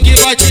Marrocos que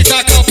vai te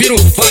tacar o peru.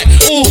 Vai,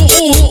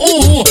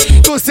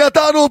 tu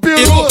senta no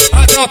peru.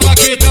 A tropa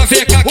que tá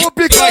VK o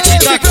pique vai te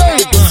tacar.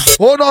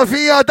 Ô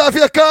novinha da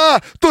VK,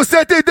 tu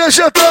senta e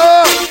deixa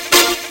entrar.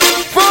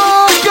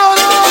 Vai,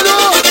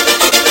 caralho!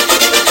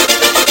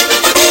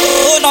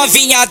 Ô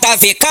novinha da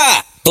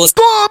VK, tu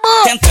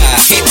toma! Tenta,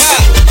 fica.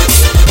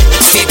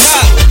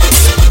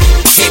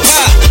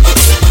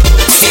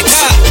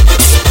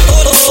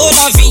 Ô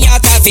novinha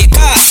da VK,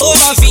 ô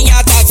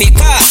novinha da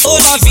VK, ô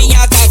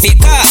novinha da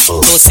VK,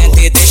 tu senta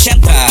e deixa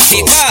entrar.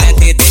 Fica,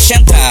 senta e deixa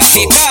entrar.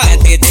 Fica,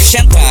 senta e deixa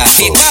entrar.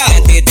 Fica,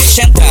 senta e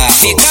deixa entrar.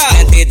 Fica,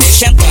 senta e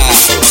deixa entrar.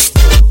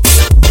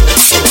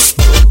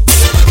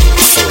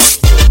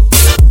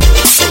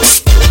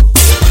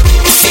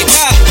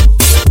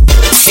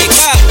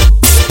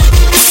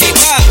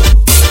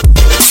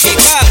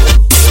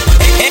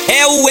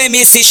 É o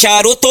MC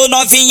Charuto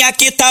novinha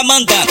que tá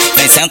mandando.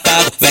 Vem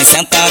sentado, vem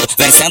sentado,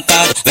 vem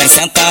sentado, vem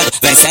sentado,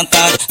 vem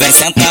sentado, vem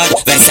sentado,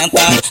 vem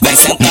sentado, vem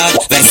sentado,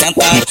 vem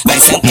sentado, vem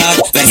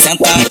sentado, vem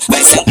sentado,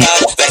 vem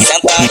sentado, vem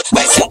sentado,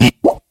 vem sentado.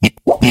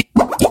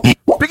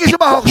 Pique de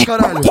Marrocos,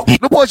 caralho.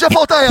 Não podia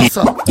faltar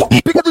essa.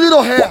 Pique do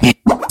Little Ré.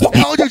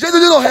 É o DJ do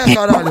Little Ré,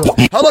 caralho.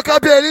 Alô,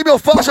 cabelinho, meu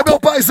faixa, meu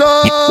paizão.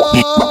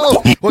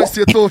 Oi,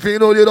 se tu vir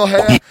no Little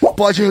Ré,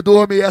 pode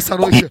dormir essa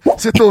noite.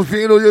 Se tu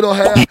vir no Little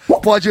Ré,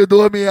 pode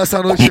dormir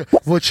essa noite.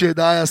 Vou te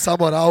dar essa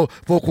moral,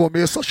 vou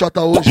comer sua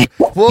chota hoje.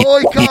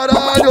 Oi,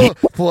 caralho.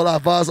 Vou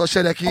lavar sua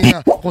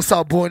xerequinha com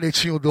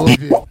sabonetinho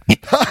Dove.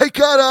 Ai,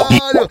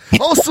 caralho.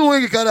 Olha o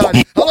swing,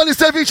 caralho. Alô,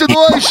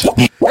 LC22.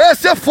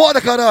 Esse é foda,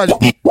 caralho.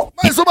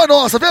 Mais uma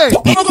nossa, vem.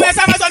 Vamos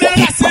começar mais ou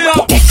menos assim,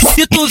 ó.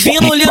 Se tu vir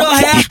no Little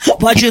Ré,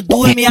 pode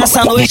dormir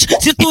essa noite.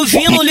 Se tu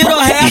vir no Little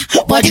Ré,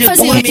 pode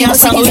dormir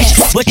essa noite.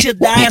 Vou te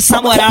dar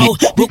essa moral,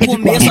 vou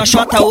comer sua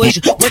chota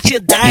hoje. Vou te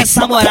dar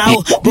essa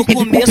moral, vou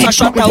comer sua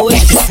chota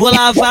hoje. Vou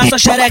lavar sua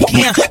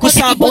xerequinha com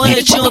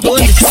sabonetinho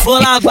doido. Vou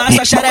lavar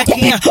sua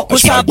xerequinha com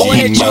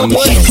sabonetinho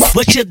doido.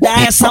 Vou te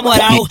dar essa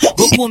moral,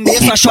 vou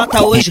comer sua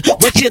chota hoje.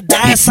 Vou te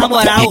dar essa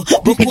moral,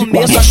 vou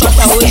comer sua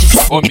chota hoje.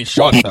 Homem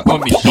chota,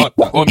 homem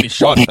chota, homem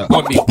chota,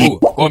 homem cu,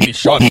 homem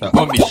chota,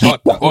 homem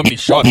chota, homem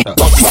chota,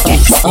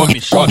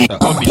 homem chota,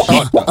 homem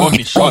chota,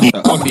 homem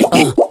chota, homem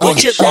cu. Vou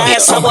te dar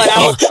essa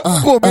moral.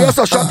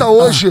 Começa a chata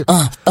hoje.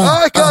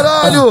 Ai,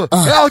 caralho.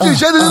 É o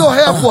DJ do Little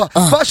Ré, pô.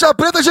 Faixa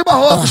preta de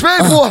Marrocos. Vem,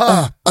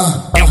 porra.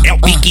 É o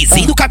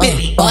Piquezin do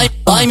cabelinho.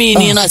 Vai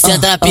menina,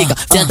 senta na pica,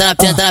 senta na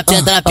pica.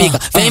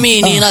 Vem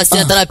menina,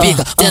 senta na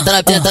pica, senta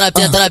na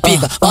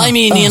pica. Vai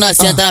menina,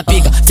 senta na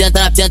pica,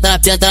 senta na pica.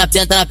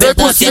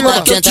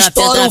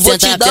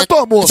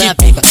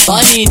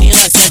 Vai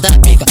menina, senta na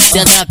pica,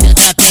 senta na pica.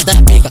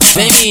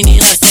 Vem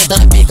menina, senta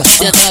na pica,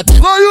 senta na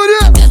pica. Vai, Yuri.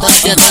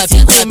 Senta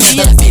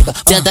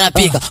na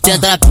pica.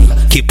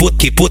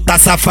 Que puta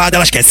safada,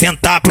 elas quer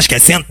sentar, quer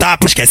sentar,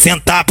 quer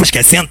sentar,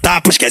 quer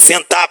sentar, quer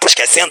sentar,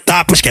 quer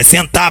sentar, quer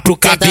sentar pro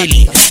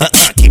cabelinho.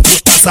 Que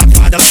puta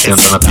safada, elas quer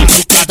sentar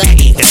pro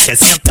cabelinho. Quer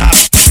sentar,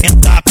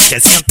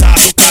 quer sentar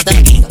pro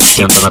cabelinho.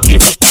 Que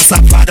puta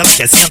safada, elas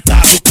quer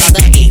sentar pro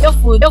cabelinho.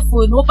 Eu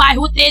fui no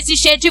bairro 13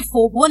 cheio de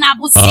fogo na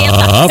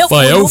buceta.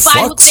 Rafael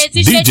Foxx,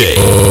 DJ.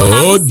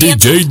 O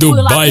DJ do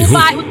bairro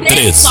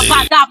 13. Só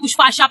vagabos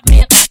faixa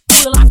preta.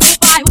 Fui lá pro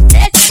bairro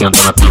 13.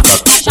 Senta na pica,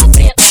 faixa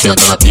preta.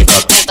 senta na pica,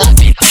 senta na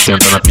pica,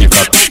 senta na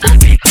pica,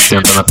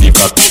 senta na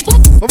pica,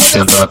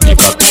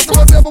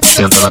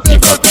 senta na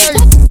pica,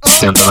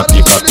 senta na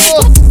pica.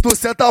 Tu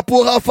senta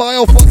pro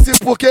Rafael Foxx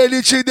porque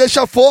ele te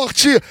deixa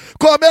forte.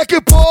 Como é que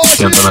pode?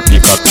 Senta na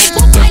pica,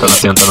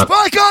 senta na.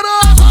 Vai,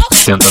 caralho!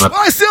 Senta na.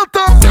 Vai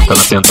sentar!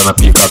 Senta na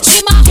pica.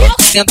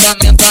 Senta na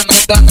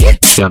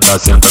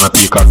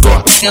pica,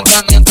 torta. Senta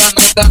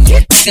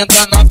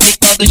na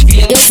pica dos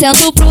guias. Eu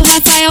sento pro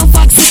Rafael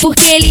Foxx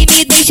porque ele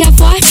me deixa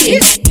forte.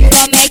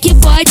 Como é que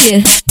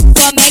pode?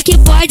 Como é que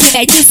pode?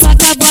 Mete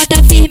soca,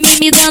 bota firme,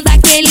 me dando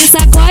aquele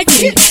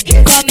sacode.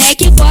 Como é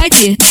que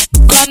pode?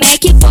 Como é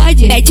que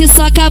pode? Mete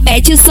soca,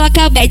 mete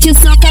soca, mete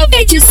soca,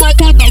 mete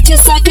soca, mete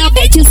soca,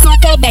 mete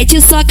soca,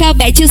 mete soca,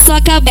 mete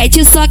soca,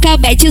 mete soca,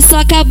 mete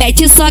soca,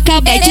 mete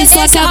soca, mete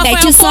soca,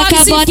 mete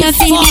soca, bota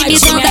firme, me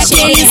dando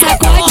aquele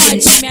sacode.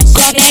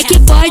 Como é que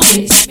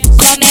pode?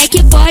 Como é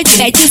que pode?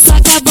 Mete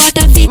soca,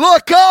 bota fita.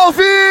 Local,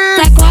 vi!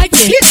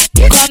 Sacode.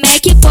 Como é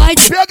que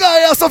pode? Pega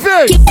essa,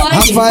 vem! Que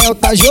pode? Rafael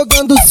tá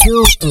jogando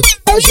solto,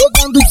 tá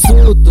jogando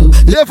solto.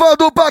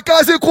 Levando pra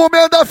casa e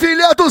comendo a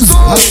filha do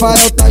sol.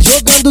 Rafael tá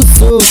jogando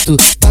solto,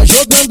 tá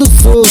jogando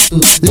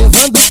solto.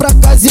 Levando pra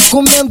casa e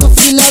comendo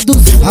filha do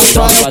sol.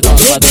 Rafael tá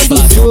jogando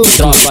solto,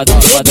 tá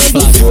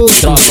jogando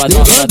solto.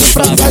 Levando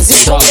pra casa e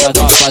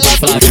comendo.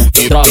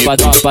 Tropa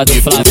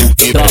do Flávio.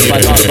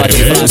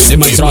 Essa é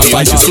mais uma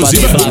faixa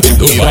exclusiva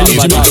do baile de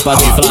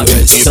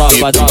Marrocos.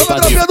 Tropa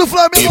do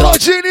Flamengo,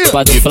 Lodini.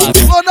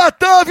 Ô,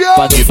 Natânia.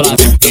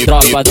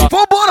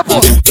 Vambora,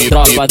 pô.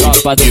 Tropa do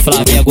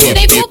Flamengo.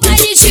 Vem pro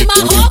baile de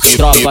Marrocos.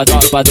 Tropa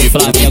do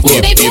Flamengo.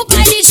 Vem pro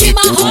baile de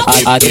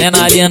Marrocos.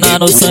 Adrenalina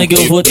no sangue,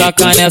 eu vou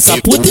tacar nessa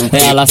puta.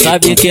 Ela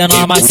sabe que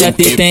nós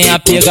macete e tem a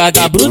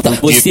pegada bruta.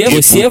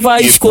 Você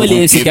vai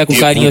escolher se quer com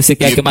carinho ou se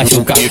quer que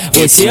machucar.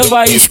 Você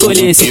vai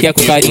escolher se quer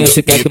com carinho ou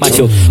se quer que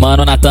machucar.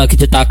 Mano na tanque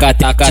de taca.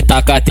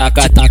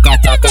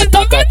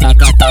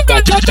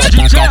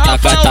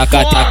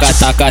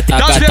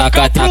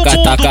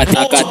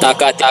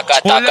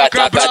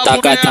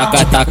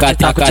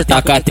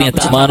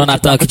 Mano na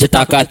tanque de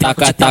taca.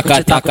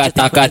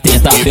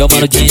 Meu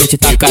mano Dinho de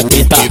taca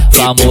tenta,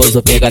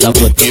 famoso pegada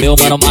bruta. Meu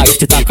mano Max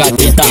de taca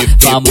tenta,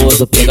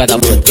 famoso pegada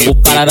bruta. O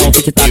Pararão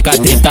que te taca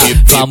tenta,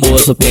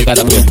 famoso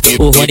pegada bruta.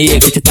 O Ronier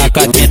que te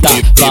taca tenta,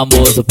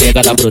 famoso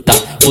pegada bruta.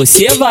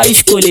 Você vai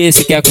escolher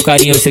se quer com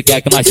carinho ou se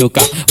quer que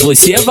machucar.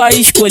 Você vai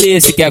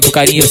escolher se quer com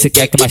carinho ou se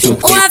quer que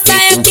machucar. O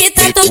Rafael que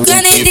tá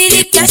tocando é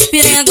dele que as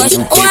piranha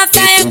gostam. O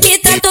Rafael que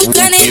tá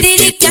tocando é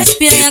dele que as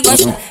piranha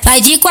gostam.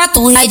 Vai de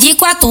quatro, vai de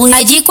quatro,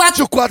 vai de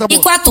quatro, de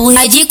quatro,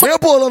 vai de quatro,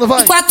 bolando,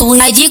 vai. De quatro,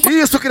 vai de quatro.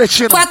 Isso,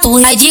 cretina. Quatro,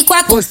 vai de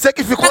quatro. Você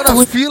que ficou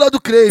na fila do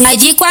Crave. Vai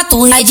de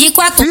quatro, vai de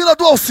quatro. Fila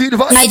do auxílio,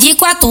 vai. Vai de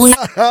quatro,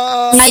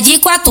 vai de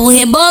quatro,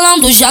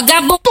 rebolando,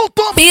 joga bunda,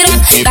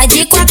 piranha. Vai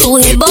de quatro,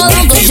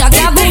 rebolando,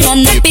 joga bunda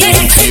na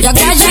piranha.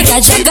 Joga bunda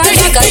na piranha.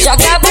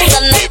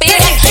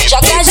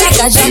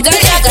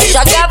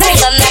 Joga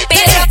bunda na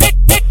piranha.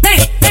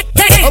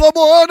 Alô,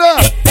 Moana.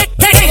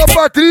 Alô,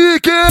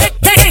 Patrick.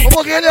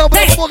 Vamos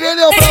relembrar.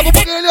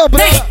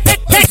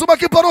 Mais uma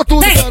que parou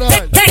tudo,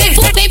 caralho.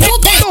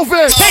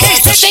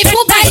 Vem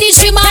pro baile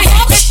de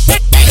Marrocos.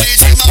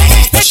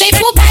 Vem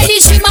pro baile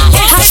de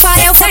Marrocos.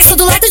 Rafael Foxx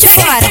do lado de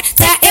fora.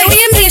 Tá eu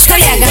e minhas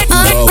colegas.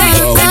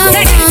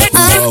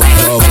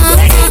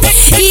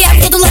 E eu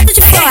tô do lado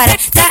de fora.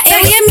 Tá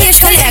eu e minhas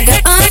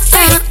colegas.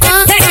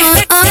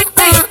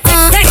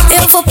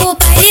 Eu vou pro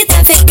baile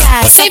da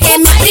VK, só que é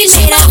minha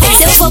primeira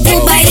vez. Eu vou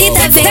pro baile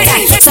da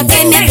VK, só que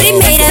é minha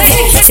primeira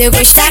vez. Se eu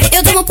gostar,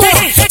 eu durmo por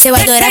lá. Se eu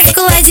adorar,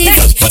 fico lá de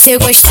vez. Se eu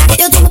gostar,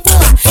 eu durmo por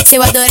lá. Se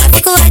eu adorar,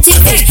 fico lá de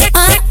vez.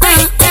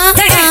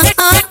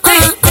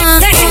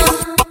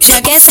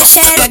 Joga essa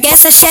xera, joga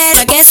essa xera,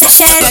 joga essa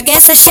xera, joga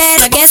essa xera,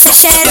 joga essa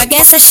xera, joga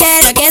essa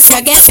xera,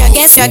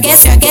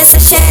 joga essa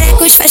xera,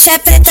 com os faixa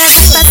preta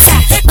vai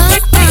passar.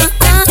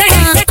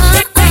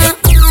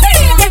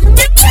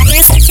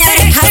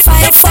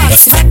 Rafael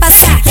Foxx vai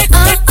passar.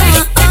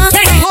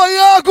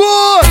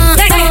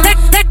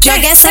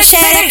 Joga essa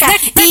xereca,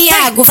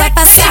 Iago vai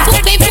passar.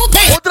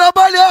 Vou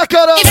trabalhar,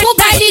 caralho. Vem pro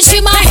baile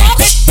de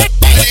Marrocos.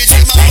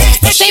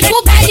 Vem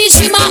pro baile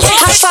de Marrocos.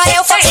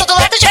 Rafael Foxx do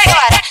lado de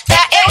fora.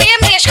 Tá eu e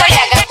minhas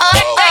colegas.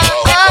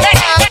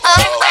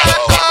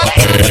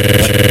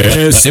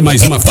 Essa é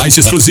mais uma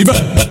faixa exclusiva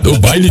do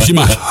baile de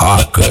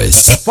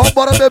Marrocos.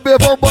 Vambora, bebê,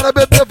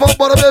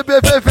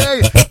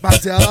 vem.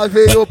 Mas ela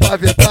veio pra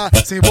VK,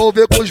 se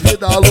envolver com os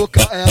vida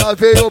louca. Ela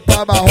veio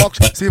pra Marrocos,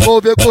 se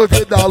envolver com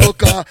vida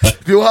louca.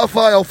 Viu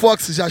Rafael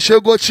Foxx, já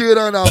chegou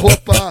tirando a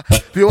roupa.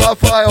 Viu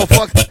Rafael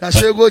Foxx, já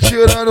chegou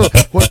tirando.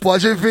 Oi,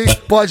 pode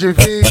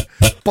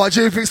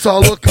vir só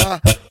louca.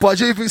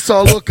 Pode vir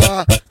só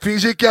louca.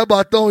 Finge que é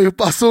batom e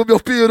passa o meu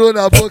peru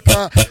na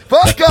boca.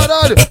 Vai,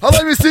 caralho, alô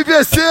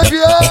MCVC,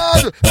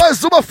 viado.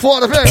 Mais uma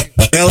fora, vem.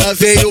 Ela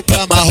veio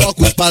pra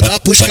Marrocos pra dar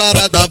pros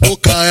caras da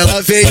boca. Ela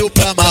veio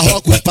pra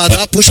Marrocos pra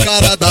dar pros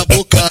caras da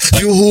boca.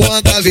 Viu o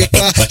Juan da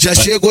VK, já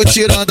chegou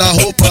tirando a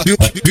roupa.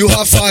 Viu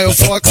Rafael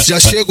Foxx, já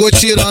chegou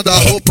tirando a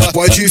roupa.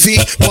 Pode vir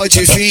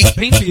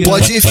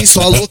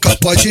sua louca.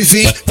 Pode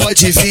vir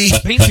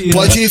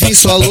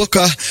sua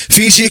louca.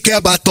 Finge que é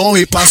batom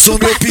e passa o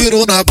meu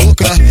peru na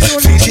boca.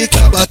 Finge que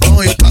é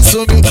batom e passa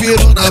o meu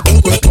peru na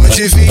boca.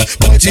 Pode vir,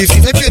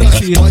 vem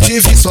piranha. Pode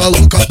vir sua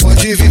louca,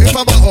 vem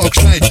pra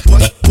Marrocos, vem.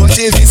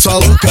 Pode vir sua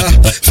louca.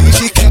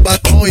 Finge que é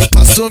batom e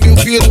passa o meu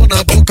peru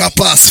na boca.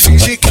 Passa,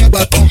 finge que é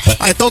batom.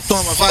 Ah, então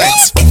toma, vai.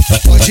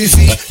 Pode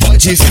vir,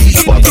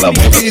 bota na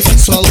boca. Pode vir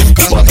sua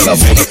louca. Bota na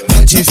boca.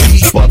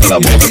 Bota na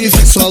boca. Pode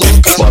vir sua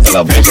louca. Bota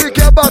na boca. Finge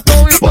que é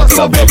batom e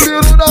passa o meu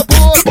peru na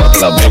boca. Bota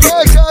na boca.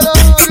 Vai,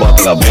 caralho.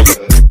 Bota na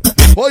boca.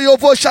 Oi, eu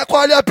vou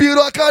chacoalhar a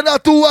piroca na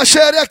tua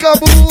xereca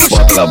murcha.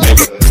 Bota na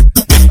boca.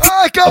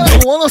 Ai, caralho,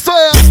 não sou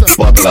essa.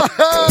 Bota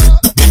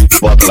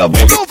na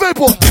boca. Não vem,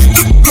 pô.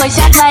 Vou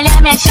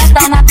chacoalhar minha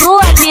chata na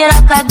tua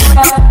piroca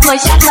dura. Vou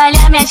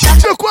chacoalhar minha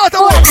chata na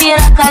tua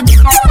piroca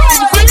dura.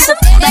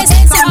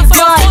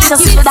 Seu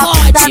filho da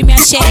puta me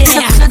pode, seu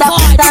filho da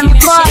puta me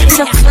pode,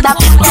 seu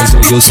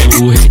eu sou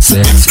o rei do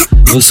sexo,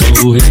 eu sou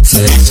o rei do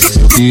sexo.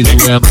 Meu filho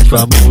é mais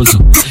famoso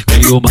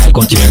que o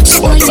Michael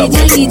Jackson.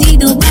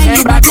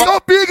 É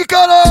o Big,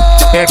 caralho!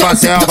 Vem pra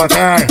selva,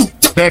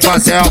 vem pra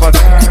selva,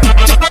 vem.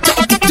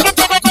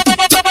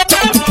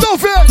 Então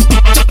vem!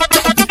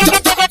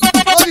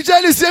 Olha de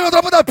LC, meu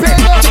tropa da pena!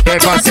 Vem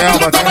pra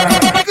selva,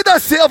 vem. Big da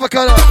selva,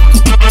 caralho!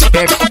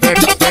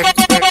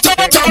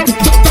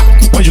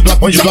 Onde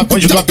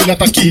do abelha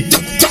tá aqui,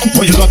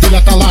 onde do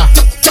abelha tá lá.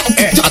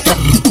 É a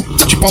tropa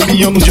de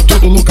palmiano de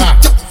todo lugar.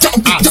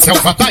 A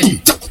selva tá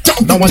aí,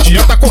 não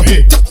adianta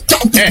correr.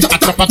 É a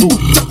tropa do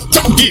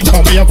que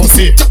palmeia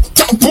você.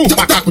 O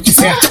macaco te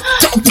cerca,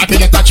 a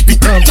abelha tá te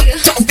picando.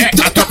 É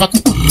a tropa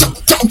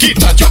que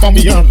tá te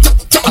palmeando.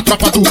 A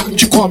tropa do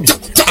te come,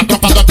 a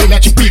tropa da abelha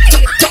te pica.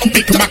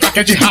 Vem que o macaco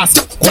é de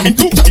raça, come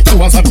tu e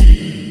tuas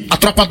amigas. A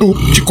tropa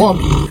do te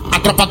come, a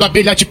tropa da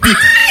abelha te pica.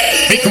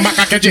 Vem que o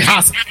macaco é de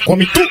raça,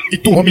 come tu e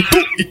tu, come tu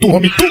e tu,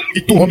 come tu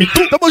e tu, come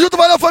tu. Tamo junto,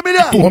 valeu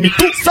família! Tu, come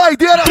tu,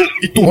 saideira!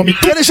 E tu, come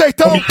tu, aquele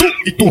jeitão! Come tu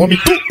e tu, come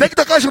tu. Tem que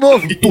tocar de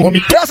novo! E tu,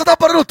 come tu. Essa tá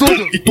parando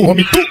tudo! E tu,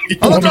 come tu e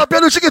tu. Alô,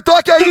 tropinha no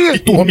TikTok aí! E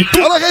tu, come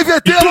tu. Alô,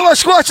 RVT, alô,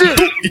 mascote!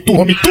 E tu,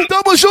 come tu.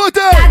 Tamo junto!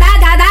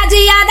 Cada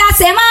dia da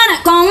semana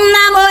com um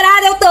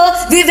namorado eu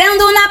tô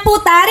vivendo na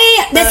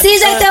putaria. Desse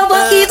jeito eu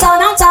vou que só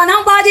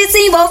não pode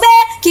se envolver.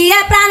 Que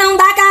é pra não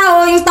dar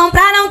caô, então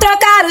pra não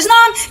trocar os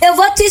nomes, eu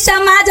vou te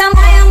chamar de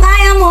amor.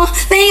 Vai amor,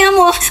 vem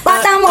amor,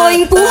 bota amor,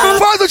 empurra amor.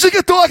 Faz o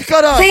TikTok,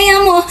 caralho! Vem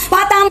amor,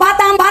 bota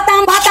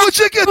o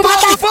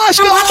TikTok, faz,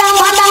 cara!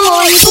 Bota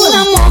amor,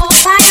 empurra amor.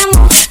 Vai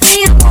amor,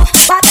 vem amor,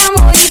 bota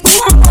amor,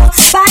 empurra amor.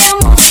 Vai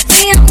amor,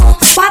 vem amor,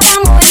 bota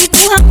amor,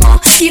 empurra amor.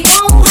 Que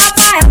com o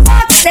Rafael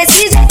Foxx,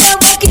 desse jeito eu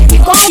vou que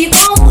com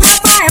o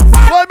Rafael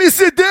Foxx. Vai me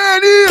se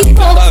dele!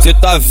 Se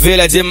tua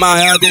filha de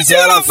marrão, se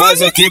ela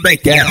faz o que bem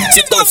quer.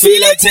 Se tua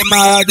filha de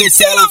marrão,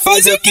 se ela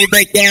faz o que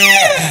bem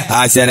quer.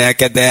 A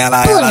xereca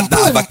dela, ela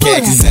dava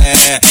quem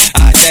quiser.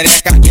 A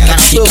xereca dela,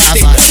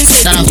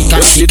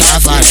 senta na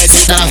vara,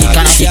 senta na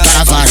vara, senta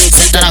na vara,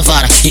 senta na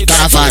vara, senta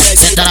na vara,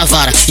 senta na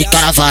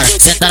vara,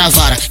 senta na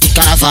vara,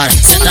 senta na vara,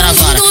 senta na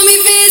vara. Quando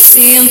me vê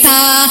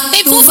sentar,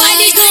 vem pro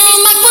baile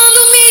cama.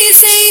 Quando me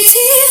sente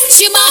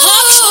de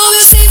Marrocos,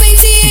 eu sei bem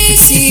te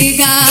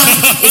instigar.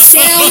 Esse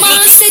é o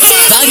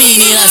macete da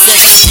menina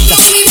sexy.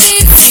 Quando me vê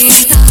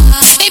sentar,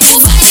 vem pro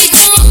baile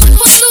cama.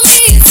 Quando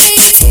me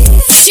sente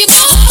de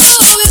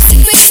Marrocos, eu sei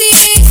bem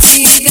te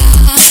instigar.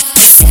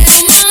 Esse é o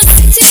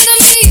macete da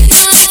menina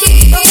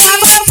aqui.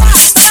 Agora eu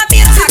faço, toma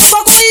piroca,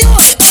 fogo de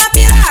ouro. Toma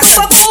piroca,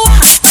 fogo no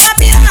ar. Toma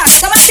piroca,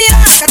 toma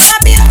piroca, toma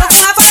piroca.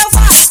 Agora eu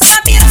faço,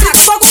 toma piroca,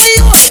 fogo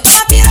de ouro.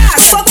 Toma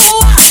piroca, fogo no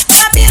ar.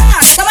 Toma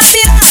piroca, toma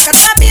piroca,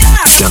 toma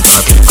piroca.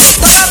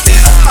 Toma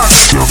piroca.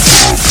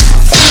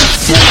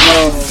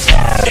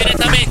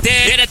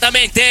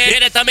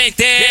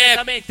 Diretamente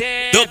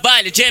do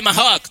baile de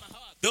Marrocos.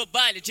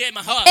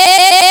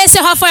 Esse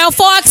é o Rafael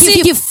Foxx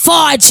que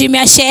fode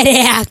minha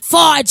xereca,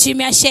 fode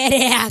minha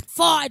xereca,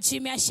 fode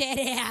minha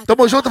xereca.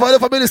 Tamo junto, valeu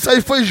família, isso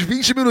aí foi os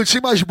 20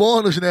 minutinhos mais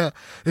bônus, né?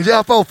 DJ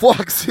Rafael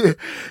Foxx, se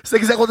você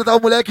quiser contratar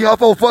o moleque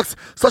Rafael Foxx,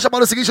 só chamar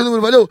no seguinte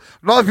número, valeu?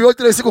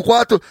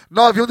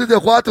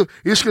 98354-9134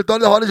 e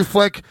escritório da Roda de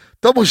Funk.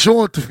 Tamo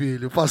junto,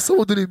 filho,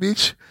 passamos do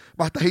limite,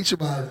 mas tá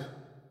ritmado.